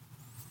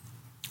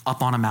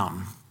up on a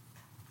mountain,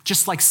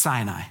 just like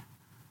Sinai.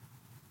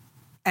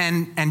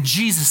 And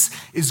Jesus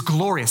is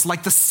glorious,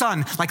 like the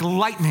sun, like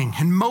lightning,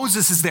 and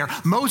Moses is there.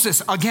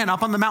 Moses, again,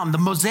 up on the mountain. The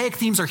Mosaic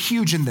themes are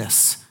huge in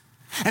this.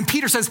 And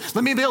Peter says,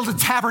 let me build a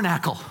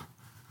tabernacle.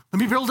 Let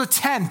me build a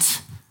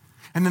tent.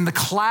 And then the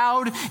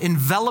cloud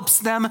envelops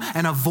them,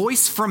 and a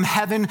voice from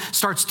heaven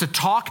starts to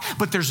talk,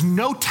 but there's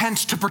no tent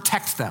to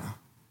protect them.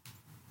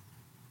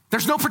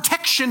 There's no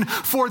protection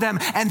for them,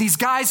 and these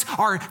guys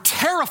are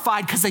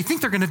terrified because they think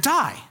they're going to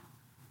die.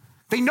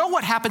 They know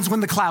what happens when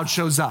the cloud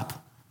shows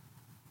up.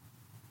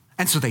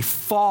 And so they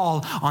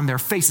fall on their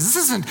faces.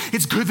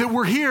 It's good that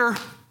we're here.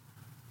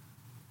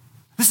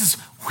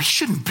 We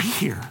shouldn't be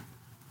here.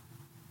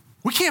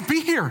 We can't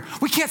be here.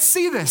 We can't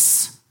see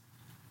this.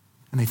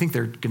 And they think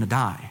they're going to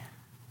die.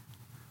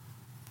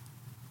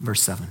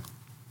 Verse 7.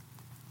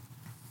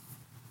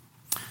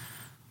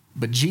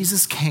 But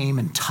Jesus came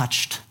and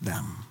touched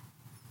them,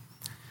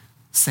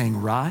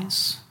 saying,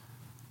 rise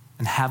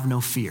and have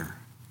no fear.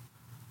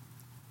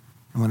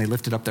 And when they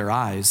lifted up their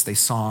eyes, they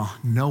saw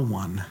no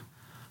one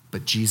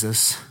but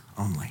Jesus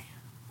only.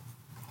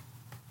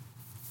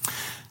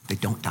 They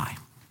don't die.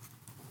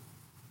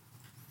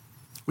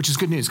 Which is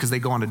good news because they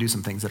go on to do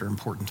some things that are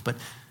important.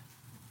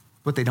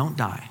 But they don't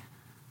die.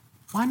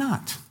 Why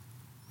not?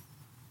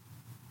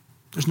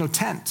 There's no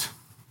tent.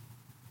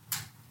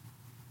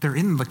 They're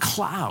in the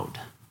cloud.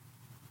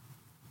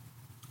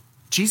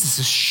 Jesus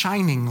is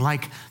shining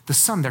like the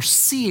sun. They're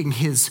seeing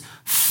his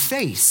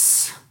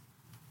face.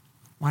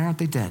 Why aren't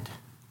they dead?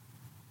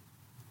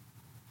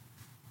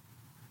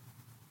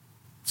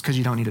 It's because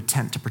you don't need a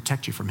tent to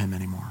protect you from him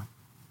anymore.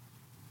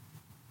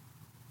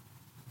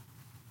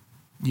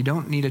 You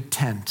don't need a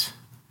tent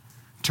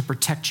to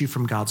protect you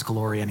from God's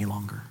glory any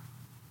longer.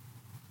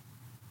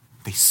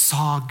 They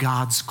saw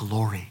God's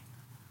glory,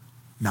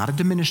 not a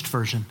diminished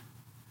version,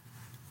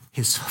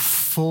 his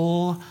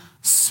full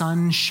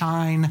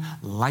sunshine,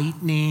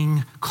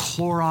 lightning,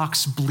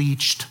 Clorox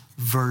bleached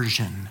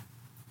version,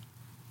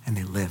 and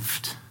they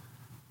lived.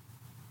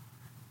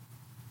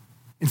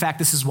 In fact,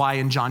 this is why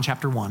in John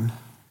chapter 1,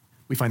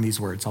 we find these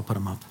words. I'll put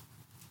them up.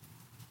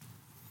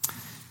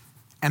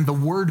 And the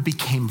Word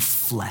became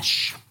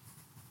flesh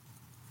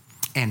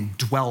and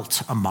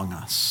dwelt among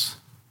us,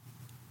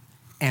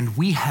 and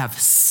we have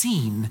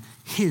seen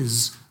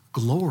his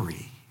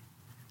glory.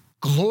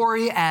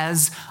 Glory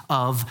as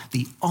of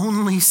the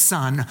only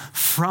Son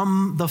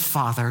from the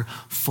Father,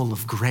 full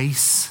of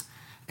grace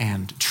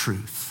and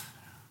truth.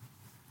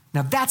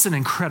 Now that's an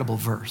incredible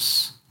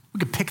verse. We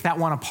could pick that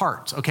one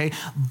apart, okay?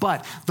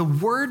 But the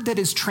word that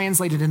is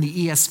translated in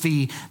the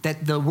ESV,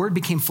 that the Word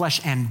became flesh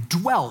and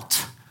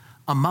dwelt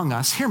among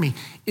us, hear me,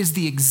 is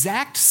the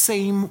exact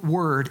same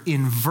word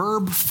in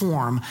verb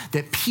form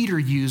that Peter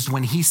used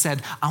when he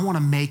said, I want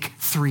to make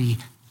 3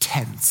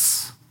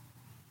 tents.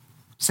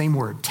 Same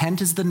word. Tent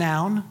is the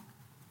noun,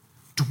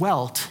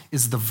 dwelt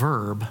is the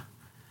verb.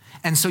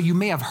 And so you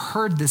may have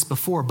heard this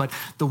before, but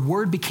the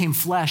Word became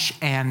flesh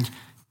and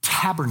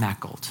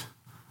tabernacled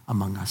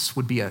among us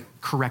would be a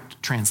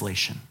correct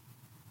translation.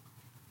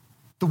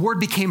 The Word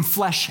became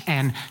flesh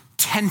and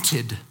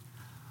tented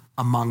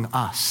among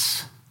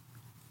us.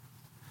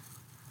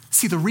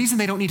 See, the reason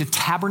they don't need a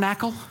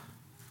tabernacle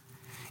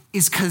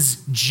is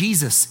because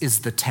Jesus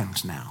is the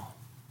tent now.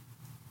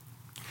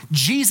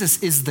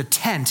 Jesus is the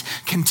tent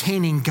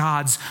containing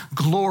God's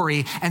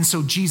glory. And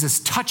so Jesus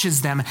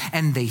touches them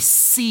and they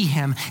see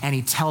him and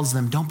he tells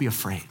them, don't be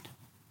afraid.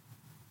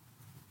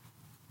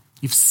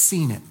 You've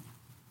seen it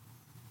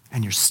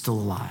and you're still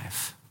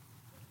alive.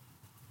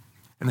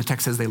 And the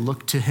text says they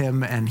look to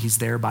him and he's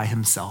there by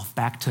himself,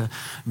 back to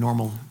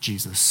normal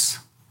Jesus.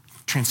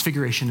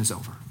 Transfiguration is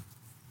over.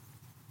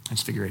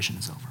 Transfiguration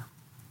is over.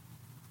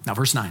 Now,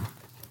 verse 9.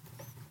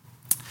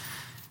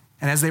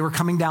 And as they were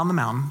coming down the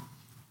mountain,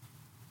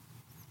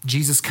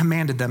 Jesus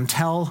commanded them,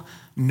 tell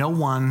no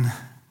one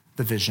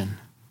the vision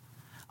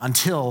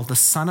until the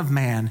Son of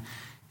Man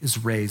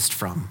is raised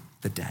from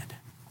the dead.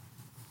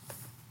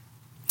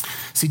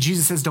 See,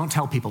 Jesus says, don't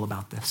tell people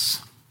about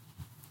this.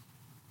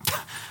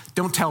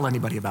 Don't tell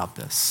anybody about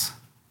this.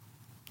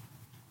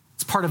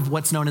 It's part of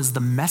what's known as the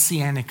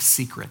messianic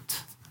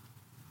secret.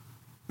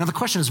 Now, the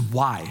question is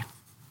why?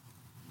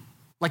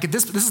 Like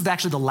this is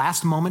actually the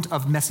last moment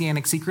of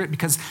messianic secret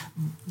because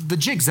the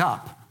jig's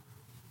up.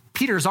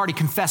 Peter has already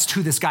confessed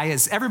who this guy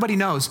is. Everybody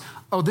knows,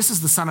 oh, this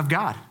is the Son of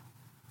God.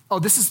 Oh,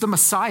 this is the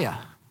Messiah.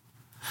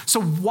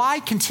 So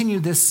why continue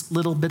this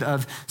little bit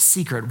of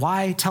secret?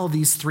 Why tell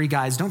these three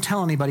guys, don't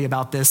tell anybody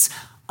about this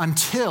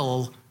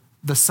until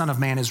the Son of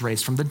Man is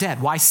raised from the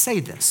dead? Why say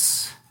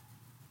this?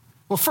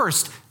 Well,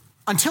 first,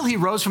 until he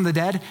rose from the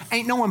dead,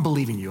 ain't no one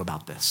believing you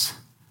about this.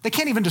 They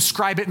can't even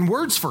describe it in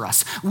words for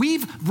us.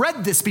 We've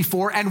read this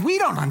before and we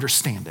don't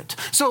understand it.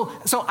 So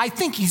I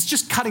think he's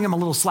just cutting him a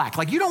little slack.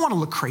 Like, you don't want to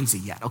look crazy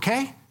yet,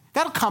 okay?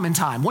 That'll come in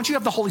time. Once you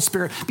have the Holy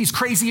Spirit, be as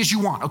crazy as you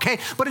want, okay?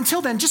 But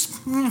until then, just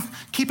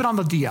keep it on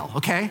the DL,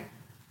 okay?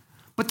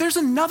 But there's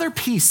another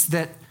piece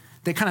that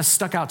kind of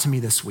stuck out to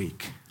me this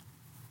week.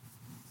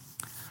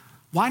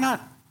 Why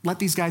not let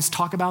these guys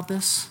talk about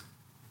this?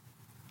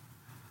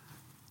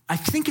 I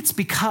think it's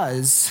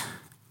because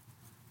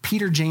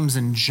Peter, James,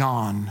 and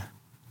John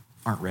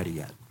aren't ready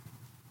yet.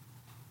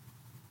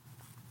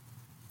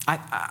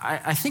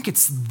 I think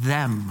it's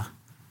them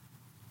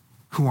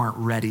who aren't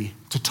ready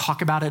to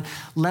talk about it,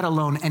 let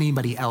alone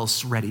anybody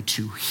else ready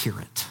to hear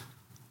it.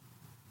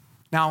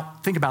 Now,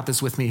 think about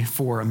this with me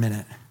for a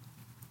minute.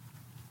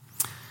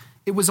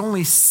 It was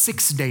only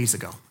 6 days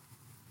ago,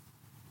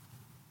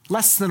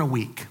 less than a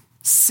week,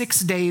 6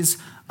 days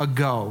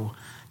ago,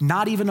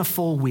 not even a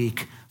full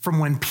week, from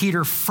when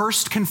Peter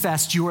first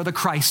confessed, you are the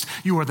Christ,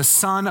 you are the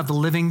Son of the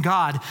living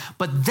God.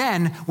 But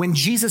then when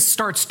Jesus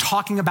starts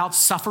talking about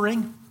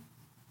suffering,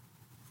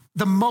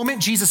 the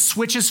moment Jesus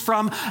switches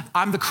from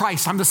I'm the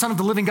Christ, I'm the Son of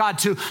the living God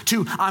to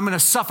I'm going to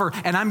suffer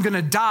and I'm going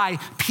to die,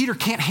 Peter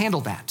can't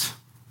handle that.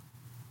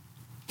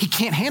 He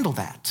can't handle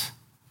that.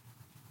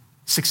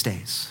 6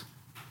 days.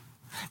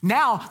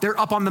 Now they're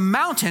up on the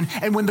mountain,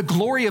 and when the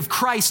glory of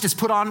Christ is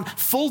put on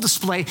full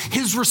display,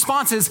 his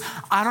response is,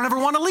 I don't ever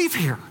want to leave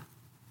here.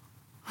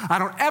 I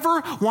don't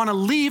ever want to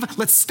leave.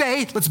 Let's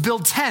stay. Let's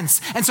build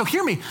tents. And so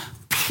hear me.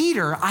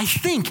 Peter, I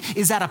think,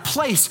 is at a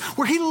place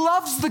where he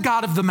loves the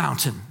God of the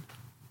mountain.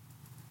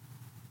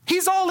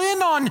 He's all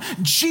in on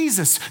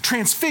Jesus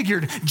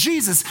transfigured,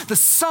 Jesus, the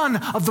Son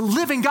of the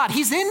living God.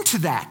 He's into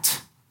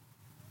that.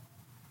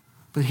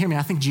 But hear me,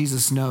 I think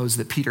Jesus knows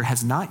that Peter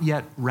has not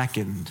yet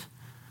reckoned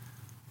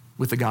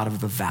with the God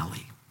of the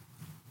valley.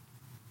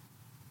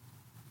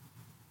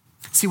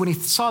 See, when he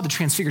saw the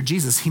transfigured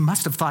Jesus, he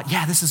must have thought,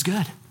 yeah, this is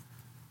good.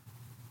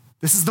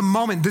 This is the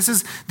moment. This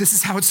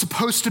is how it's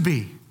supposed to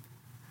be.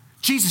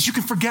 Jesus, you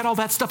can forget all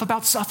that stuff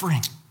about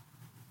suffering.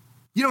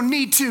 You don't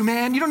need to,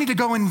 man. You don't need to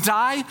go and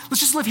die. Let's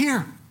just live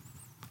here.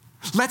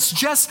 Let's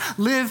just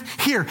live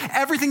here.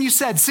 Everything you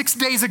said 6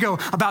 days ago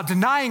about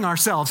denying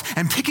ourselves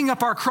and picking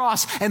up our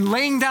cross and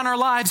laying down our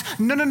lives.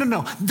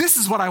 No. This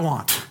is what I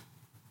want.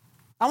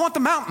 I want the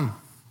mountain.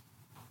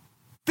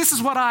 This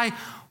is what I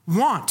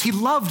want. He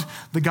loved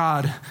the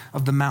God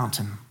of the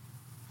mountain.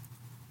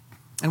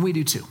 And we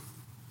do too.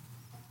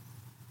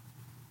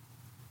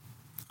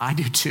 I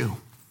do too.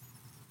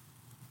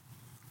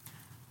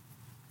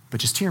 But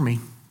just hear me.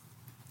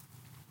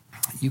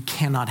 You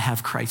cannot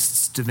have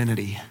Christ's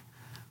divinity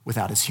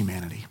without his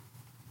humanity.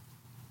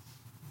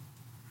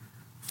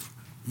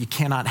 You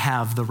cannot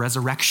have the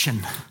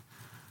resurrection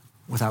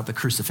without the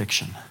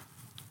crucifixion.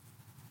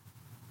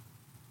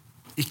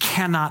 You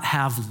cannot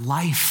have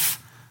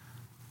life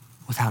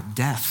without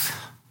death.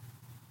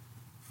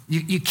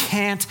 You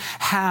can't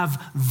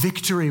have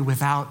victory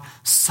without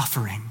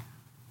suffering.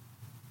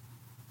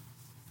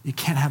 You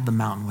can't have the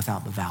mountain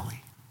without the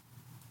valley.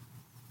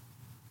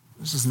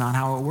 This is not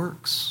how it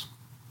works.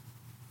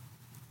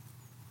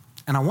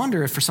 And I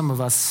wonder if for some of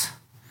us,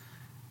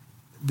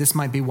 this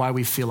might be why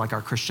we feel like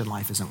our Christian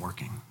life isn't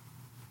working.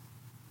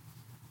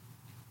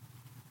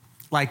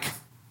 Like,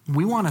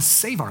 we want to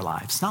save our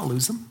lives, not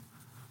lose them.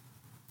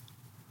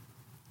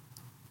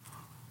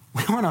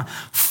 We want to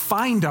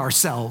find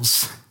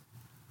ourselves,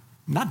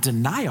 not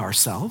deny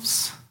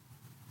ourselves.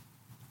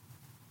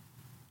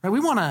 Right? We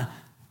want to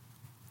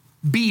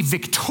be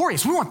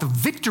victorious. We want the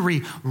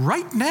victory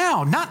right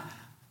now,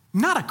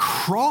 not a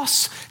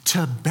cross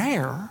to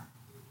bear.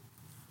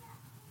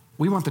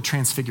 We want the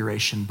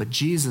transfiguration, but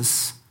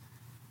Jesus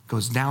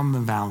goes down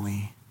the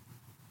valley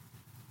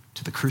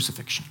to the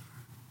crucifixion.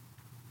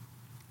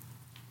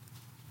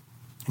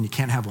 And you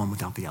can't have one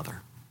without the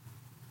other.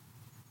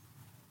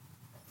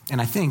 And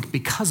I think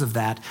because of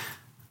that,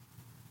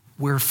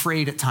 we're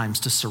afraid at times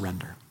to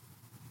surrender.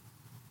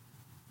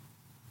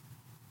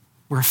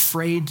 We're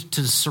afraid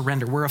to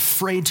surrender. We're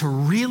afraid to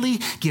really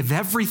give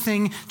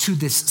everything to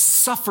this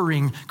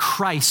suffering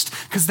Christ,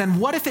 because then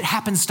what if it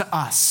happens to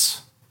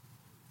us?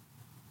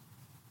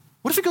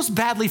 What if it goes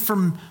badly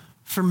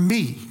for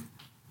me?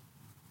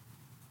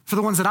 For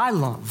the ones that I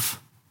love?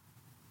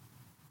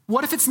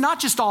 What if it's not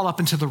just all up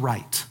and to the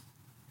right?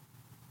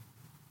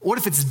 What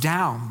if it's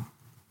down?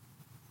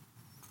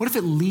 What if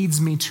it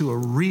leads me to a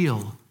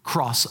real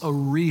cross, a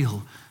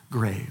real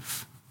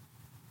grave?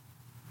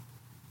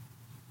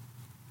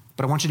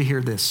 But I want you to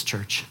hear this,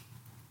 church.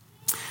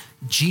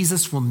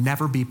 Jesus will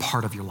never be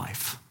part of your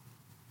life,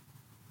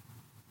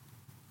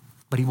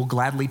 but he will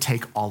gladly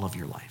take all of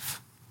your life.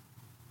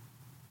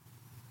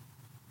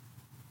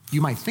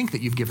 You might think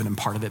that you've given him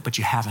part of it, but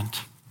you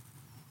haven't.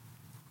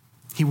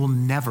 He will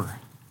never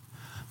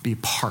be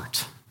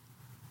part,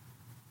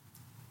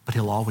 but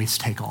he'll always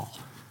take all.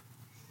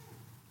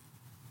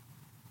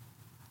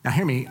 Now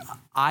hear me,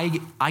 I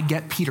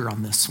get Peter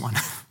on this one.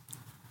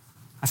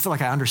 I feel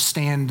like I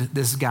understand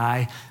this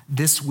guy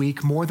this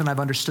week more than I've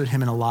understood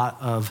him in a lot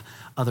of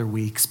other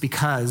weeks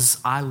because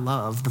I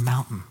love the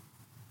mountain.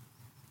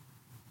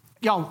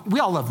 Y'all, we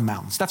all love the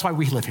mountains. That's why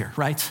we live here,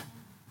 right?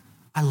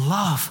 I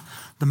love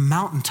the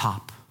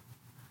mountaintop.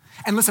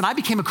 And listen, I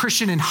became a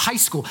Christian in high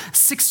school,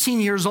 16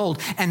 years old,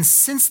 and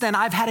since then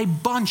I've had a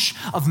bunch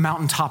of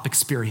mountaintop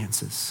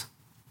experiences.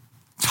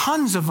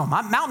 Tons of them.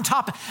 I'm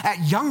mountaintop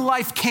at Young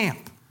Life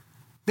Camp.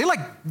 They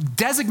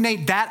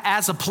designate that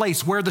as a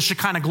place where the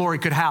Shekinah glory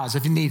could house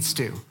if it needs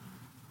to.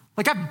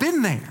 I've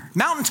been there.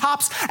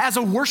 Mountaintops as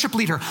a worship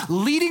leader,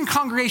 leading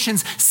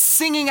congregations,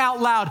 singing out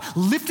loud,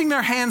 lifting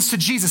their hands to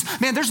Jesus.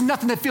 Man, there's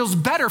nothing that feels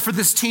better for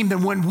this team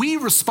than when we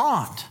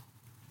respond.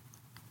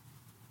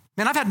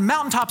 Man, I've had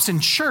mountaintops in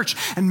church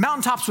and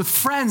mountaintops with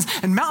friends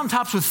and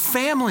mountaintops with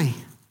family.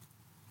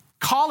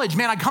 College,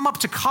 man, I come up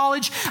to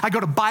college, I go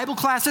to Bible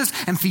classes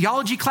and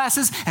theology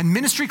classes and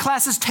ministry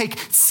classes, take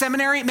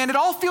seminary. Man, it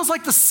all feels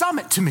like the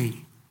summit to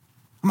me.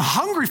 I'm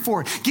hungry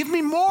for it. Give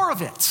me more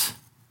of it.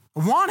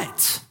 I want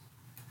it.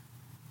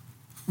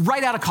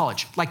 Right out of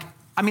college.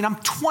 I'm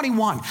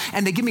 21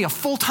 and they give me a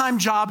full-time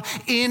job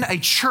in a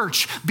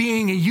church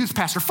being a youth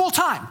pastor,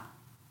 full-time.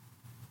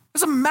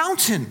 It's a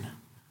mountain.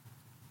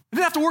 I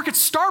didn't have to work at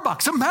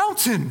Starbucks, a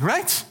mountain,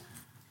 right?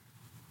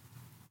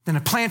 Then I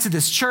planted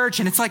this church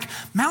and it's like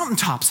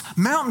mountaintops,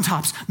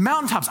 mountaintops,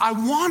 mountaintops. I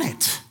want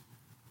it.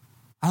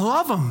 I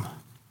love them.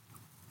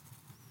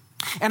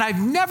 And I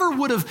never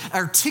would have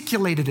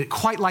articulated it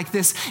quite like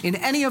this in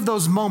any of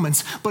those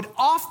moments, but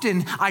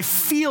often I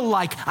feel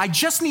like I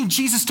just need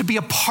Jesus to be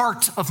a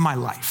part of my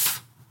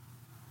life.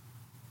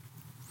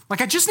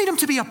 I just need him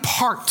to be a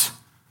part.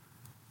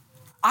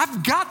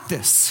 I've got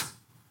this.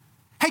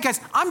 Hey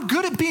guys, I'm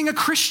good at being a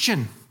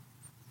Christian.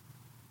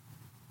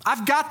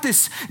 I've got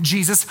this,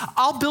 Jesus.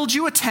 I'll build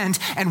you a tent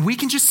and we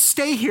can just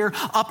stay here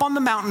up on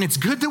the mountain. It's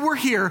good that we're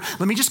here.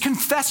 Let me just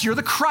confess you're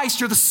the Christ.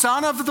 You're the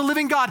Son of the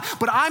living God,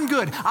 but I'm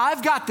good.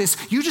 I've got this.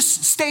 You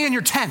just stay in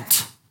your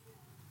tent.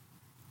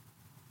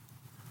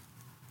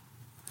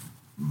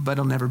 But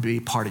it'll never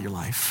be part of your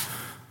life.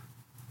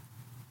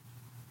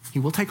 He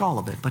will take all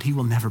of it, but he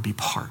will never be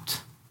part.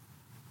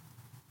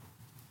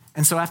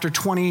 And so after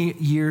 20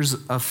 years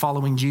of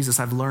following Jesus,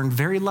 I've learned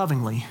very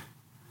lovingly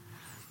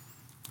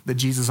that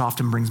Jesus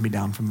often brings me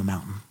down from the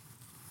mountain.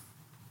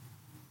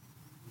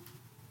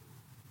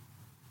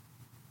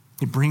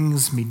 He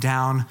brings me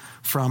down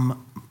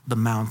from the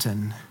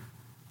mountain.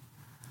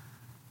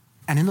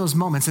 And in those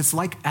moments, it's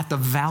like at the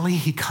valley,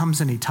 he comes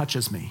and he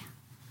touches me.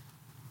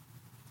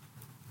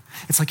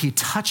 It's like he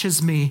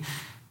touches me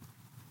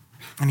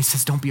and he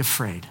says, don't be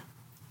afraid.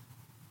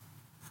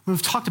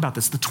 We've talked about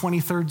this, the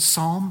 23rd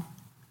Psalm.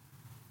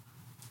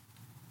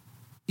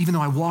 Even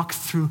though I walk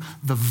through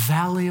the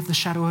valley of the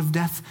shadow of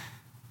death,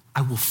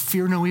 I will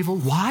fear no evil.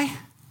 Why?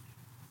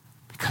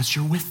 Because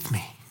you're with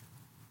me.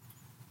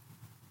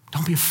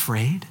 Don't be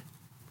afraid.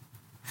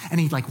 And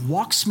he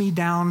walks me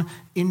down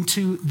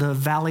into the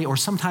valley, or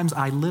sometimes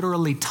I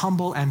literally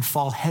tumble and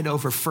fall head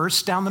over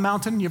first down the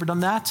mountain. You ever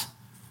done that?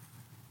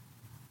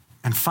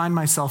 And find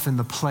myself in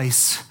the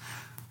place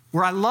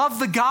where I love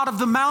the God of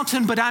the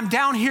mountain, but I'm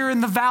down here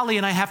in the valley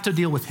and I have to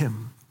deal with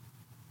him.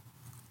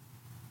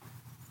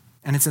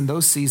 And it's in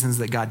those seasons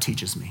that God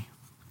teaches me.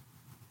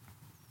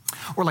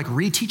 Or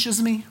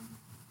reteaches me,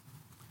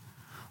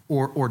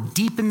 or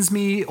deepens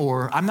me,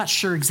 or I'm not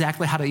sure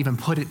exactly how to even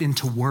put it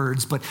into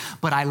words, but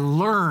I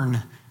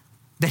learn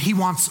that he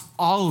wants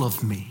all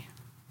of me.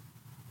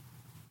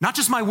 Not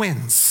just my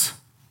wins,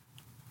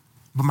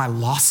 but my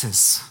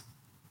losses.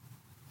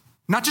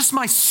 Not just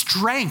my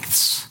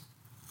strengths,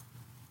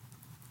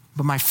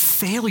 but my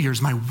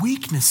failures, my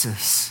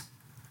weaknesses.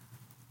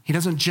 He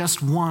doesn't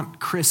just want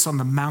Chris on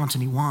the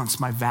mountain, he wants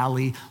my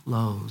valley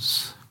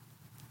lows.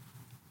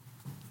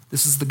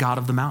 This is the God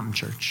of the mountain,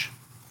 church.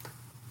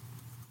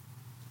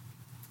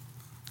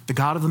 The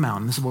God of the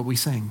mountain, this is what we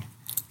sing,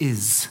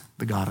 is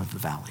the God of the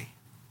valley.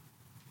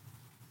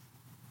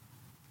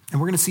 And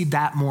we're going to see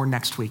that more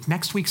next week.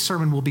 Next week's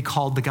sermon will be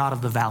called The God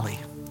of the Valley.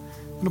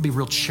 It'll be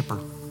real chipper.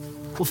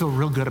 We'll feel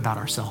real good about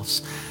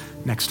ourselves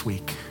next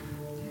week.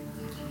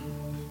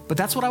 But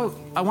that's what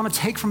I want to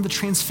take from the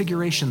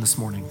transfiguration this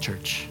morning,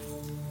 church.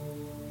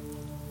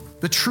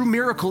 The true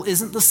miracle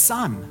isn't the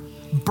sun.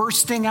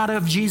 bursting out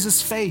of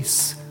Jesus'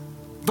 face,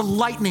 the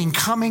lightning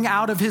coming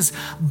out of his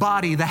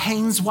body, the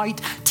Hanes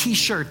white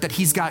t-shirt that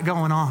he's got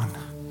going on.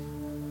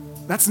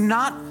 That's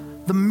not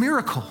the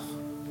miracle.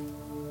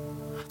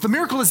 The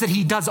miracle is that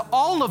he does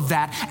all of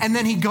that, and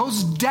then he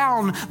goes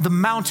down the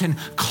mountain,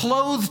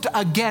 clothed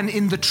again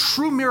in the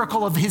true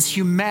miracle of his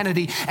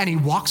humanity, and he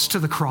walks to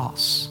the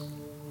cross.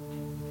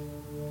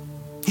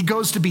 He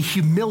goes to be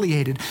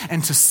humiliated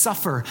and to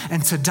suffer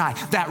and to die.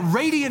 That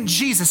radiant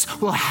Jesus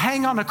will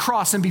hang on a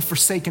cross and be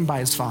forsaken by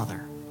his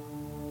Father.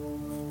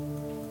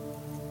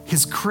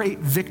 His great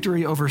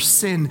victory over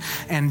sin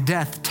and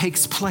death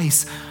takes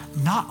place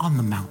not on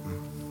the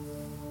mountain,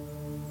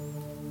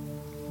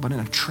 but in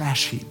a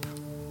trash heap.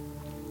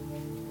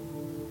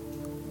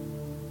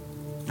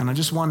 And I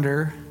just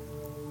wonder,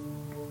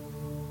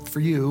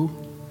 for you,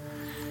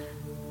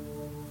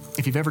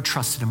 if you've ever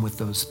trusted him with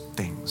those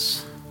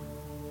things.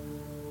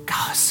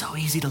 God, it's so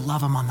easy to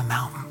love him on the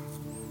mountain.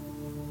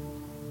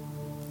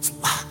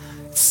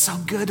 It's so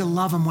good to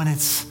love him when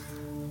it's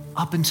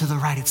up and to the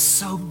right. It's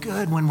so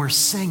good when we're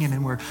singing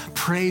and we're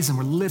praising,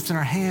 we're lifting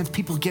our hands,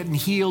 people getting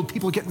healed,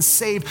 people getting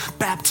saved,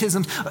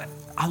 baptisms.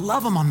 I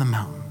love him on the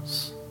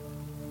mountains.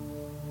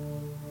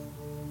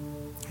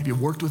 Have you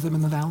worked with him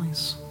in the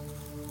valleys?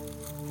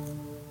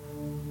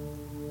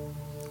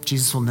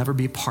 Jesus will never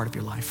be a part of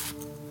your life.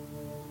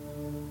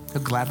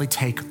 He'll gladly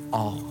take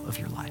all of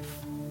your life.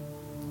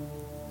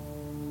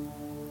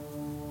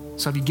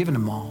 So have you given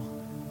him all?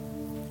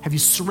 Have you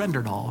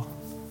surrendered all?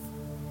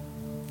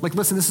 Like,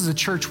 listen, this is a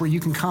church where you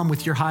can come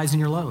with your highs and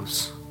your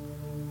lows.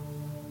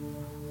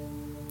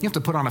 You have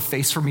to put on a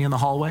face for me in the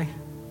hallway.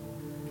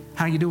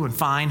 How you doing?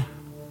 Fine.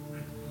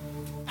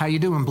 How you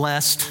doing?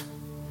 Blessed.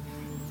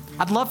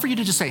 I'd love for you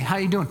to just say, how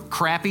you doing?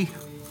 Crappy.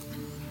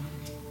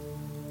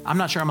 I'm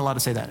not sure I'm allowed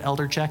to say that.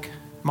 Elder, check.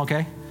 I'm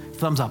okay?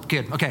 Thumbs up.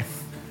 Good. Okay.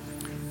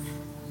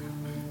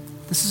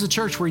 This is a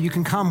church where you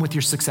can come with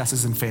your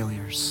successes and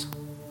failures.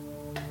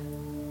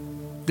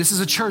 This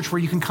is a church where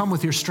you can come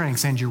with your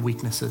strengths and your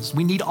weaknesses.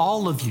 We need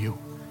all of you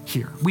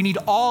here. We need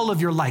all of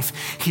your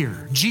life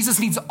here. Jesus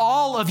needs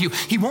all of you.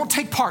 He won't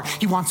take part.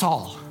 He wants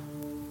all.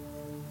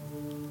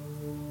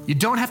 You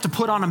don't have to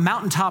put on a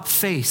mountaintop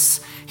face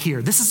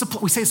here. This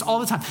is we say this all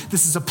the time.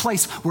 This is a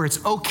place where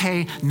it's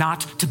okay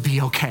not to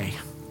be okay.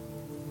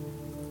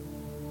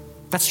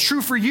 That's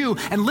true for you.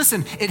 And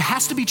listen, it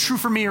has to be true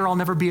for me or I'll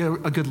never be a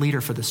good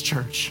leader for this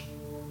church.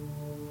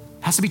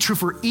 It has to be true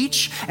for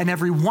each and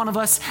every one of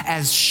us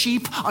as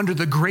sheep under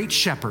the great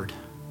shepherd.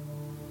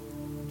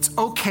 It's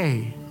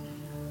okay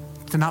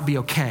to not be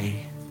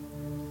okay.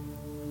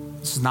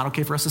 This is not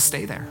okay for us to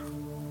stay there.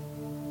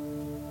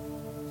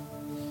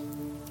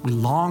 We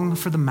long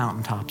for the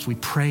mountaintops. We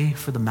pray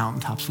for the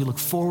mountaintops. We look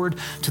forward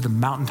to the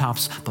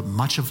mountaintops, but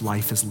much of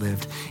life is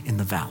lived in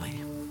the valley.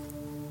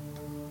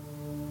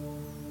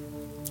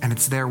 And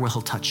it's there where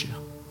he'll touch you.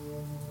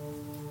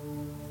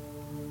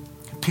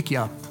 He'll pick you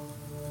up,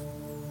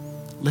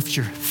 lift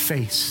your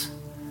face,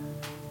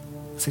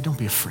 say, don't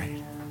be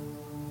afraid.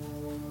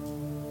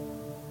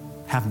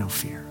 Have no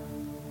fear.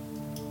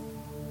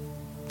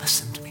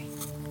 Listen to me.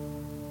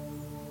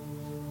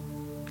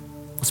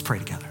 Let's pray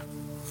together.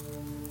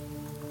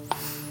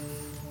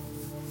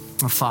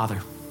 Oh, Father,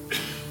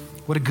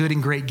 what a good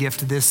and great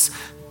gift this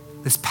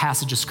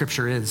passage of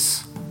Scripture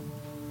is.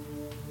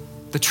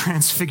 The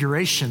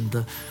transfiguration,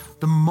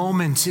 the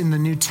moment in the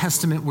New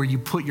Testament where you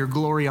put your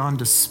glory on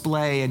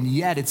display, and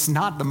yet it's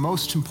not the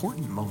most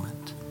important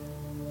moment.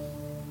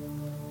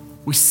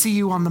 We see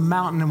you on the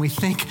mountain and we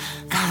think,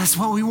 God, that's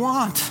what we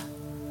want.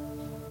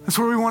 That's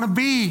where we want to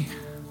be.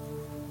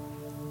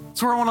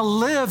 That's where I want to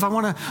live. I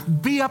want to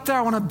be up there.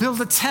 I want to build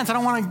a tent. I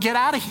don't want to get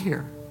out of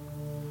here.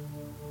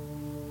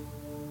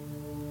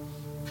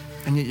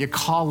 And yet you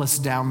call us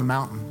down the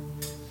mountain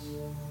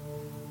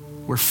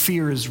where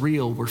fear is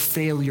real, where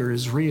failure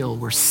is real,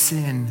 where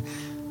sin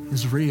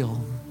is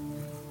real.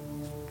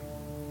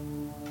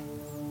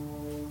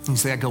 And you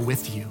say, I go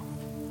with you.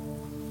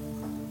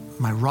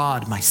 My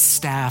rod, my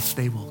staff,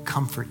 they will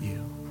comfort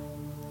you.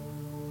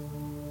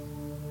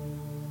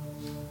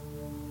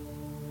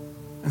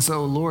 And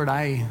so, Lord,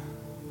 I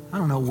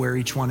don't know where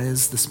each one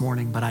is this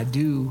morning, but I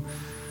do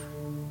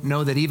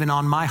know that even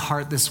on my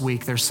heart this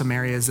week, there's some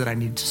areas that I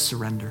need to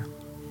surrender.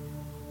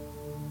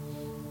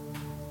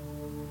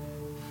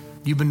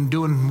 You've been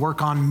doing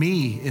work on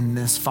me in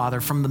this, Father,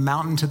 from the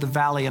mountain to the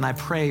valley, and I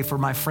pray for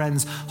my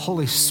friends.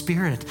 Holy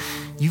Spirit,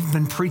 you've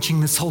been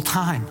preaching this whole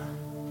time.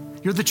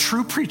 You're the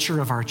true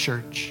preacher of our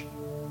church.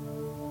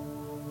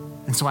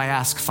 And so I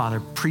ask,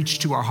 Father, preach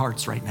to our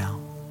hearts right now.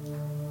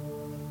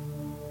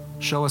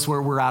 Show us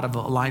where we're out of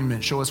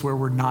alignment. Show us where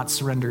we're not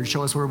surrendered.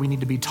 Show us where we need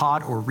to be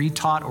taught or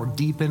retaught or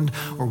deepened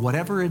or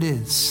whatever it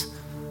is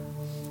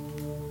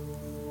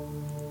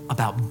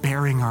about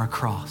bearing our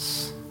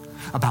cross,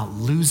 about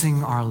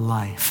losing our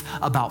life,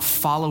 about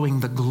following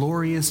the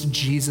glorious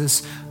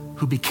Jesus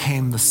who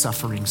became the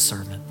suffering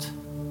servant.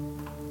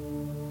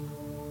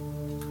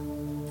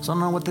 So I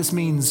don't know what this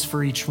means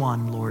for each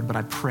one, Lord, but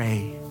I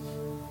pray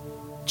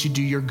that you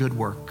do your good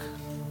work.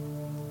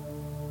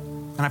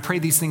 And I pray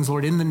these things,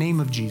 Lord, in the name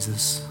of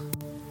Jesus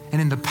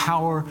and in the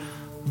power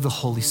of the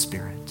Holy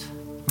Spirit.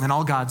 And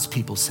all God's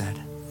people said,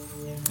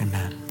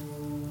 amen.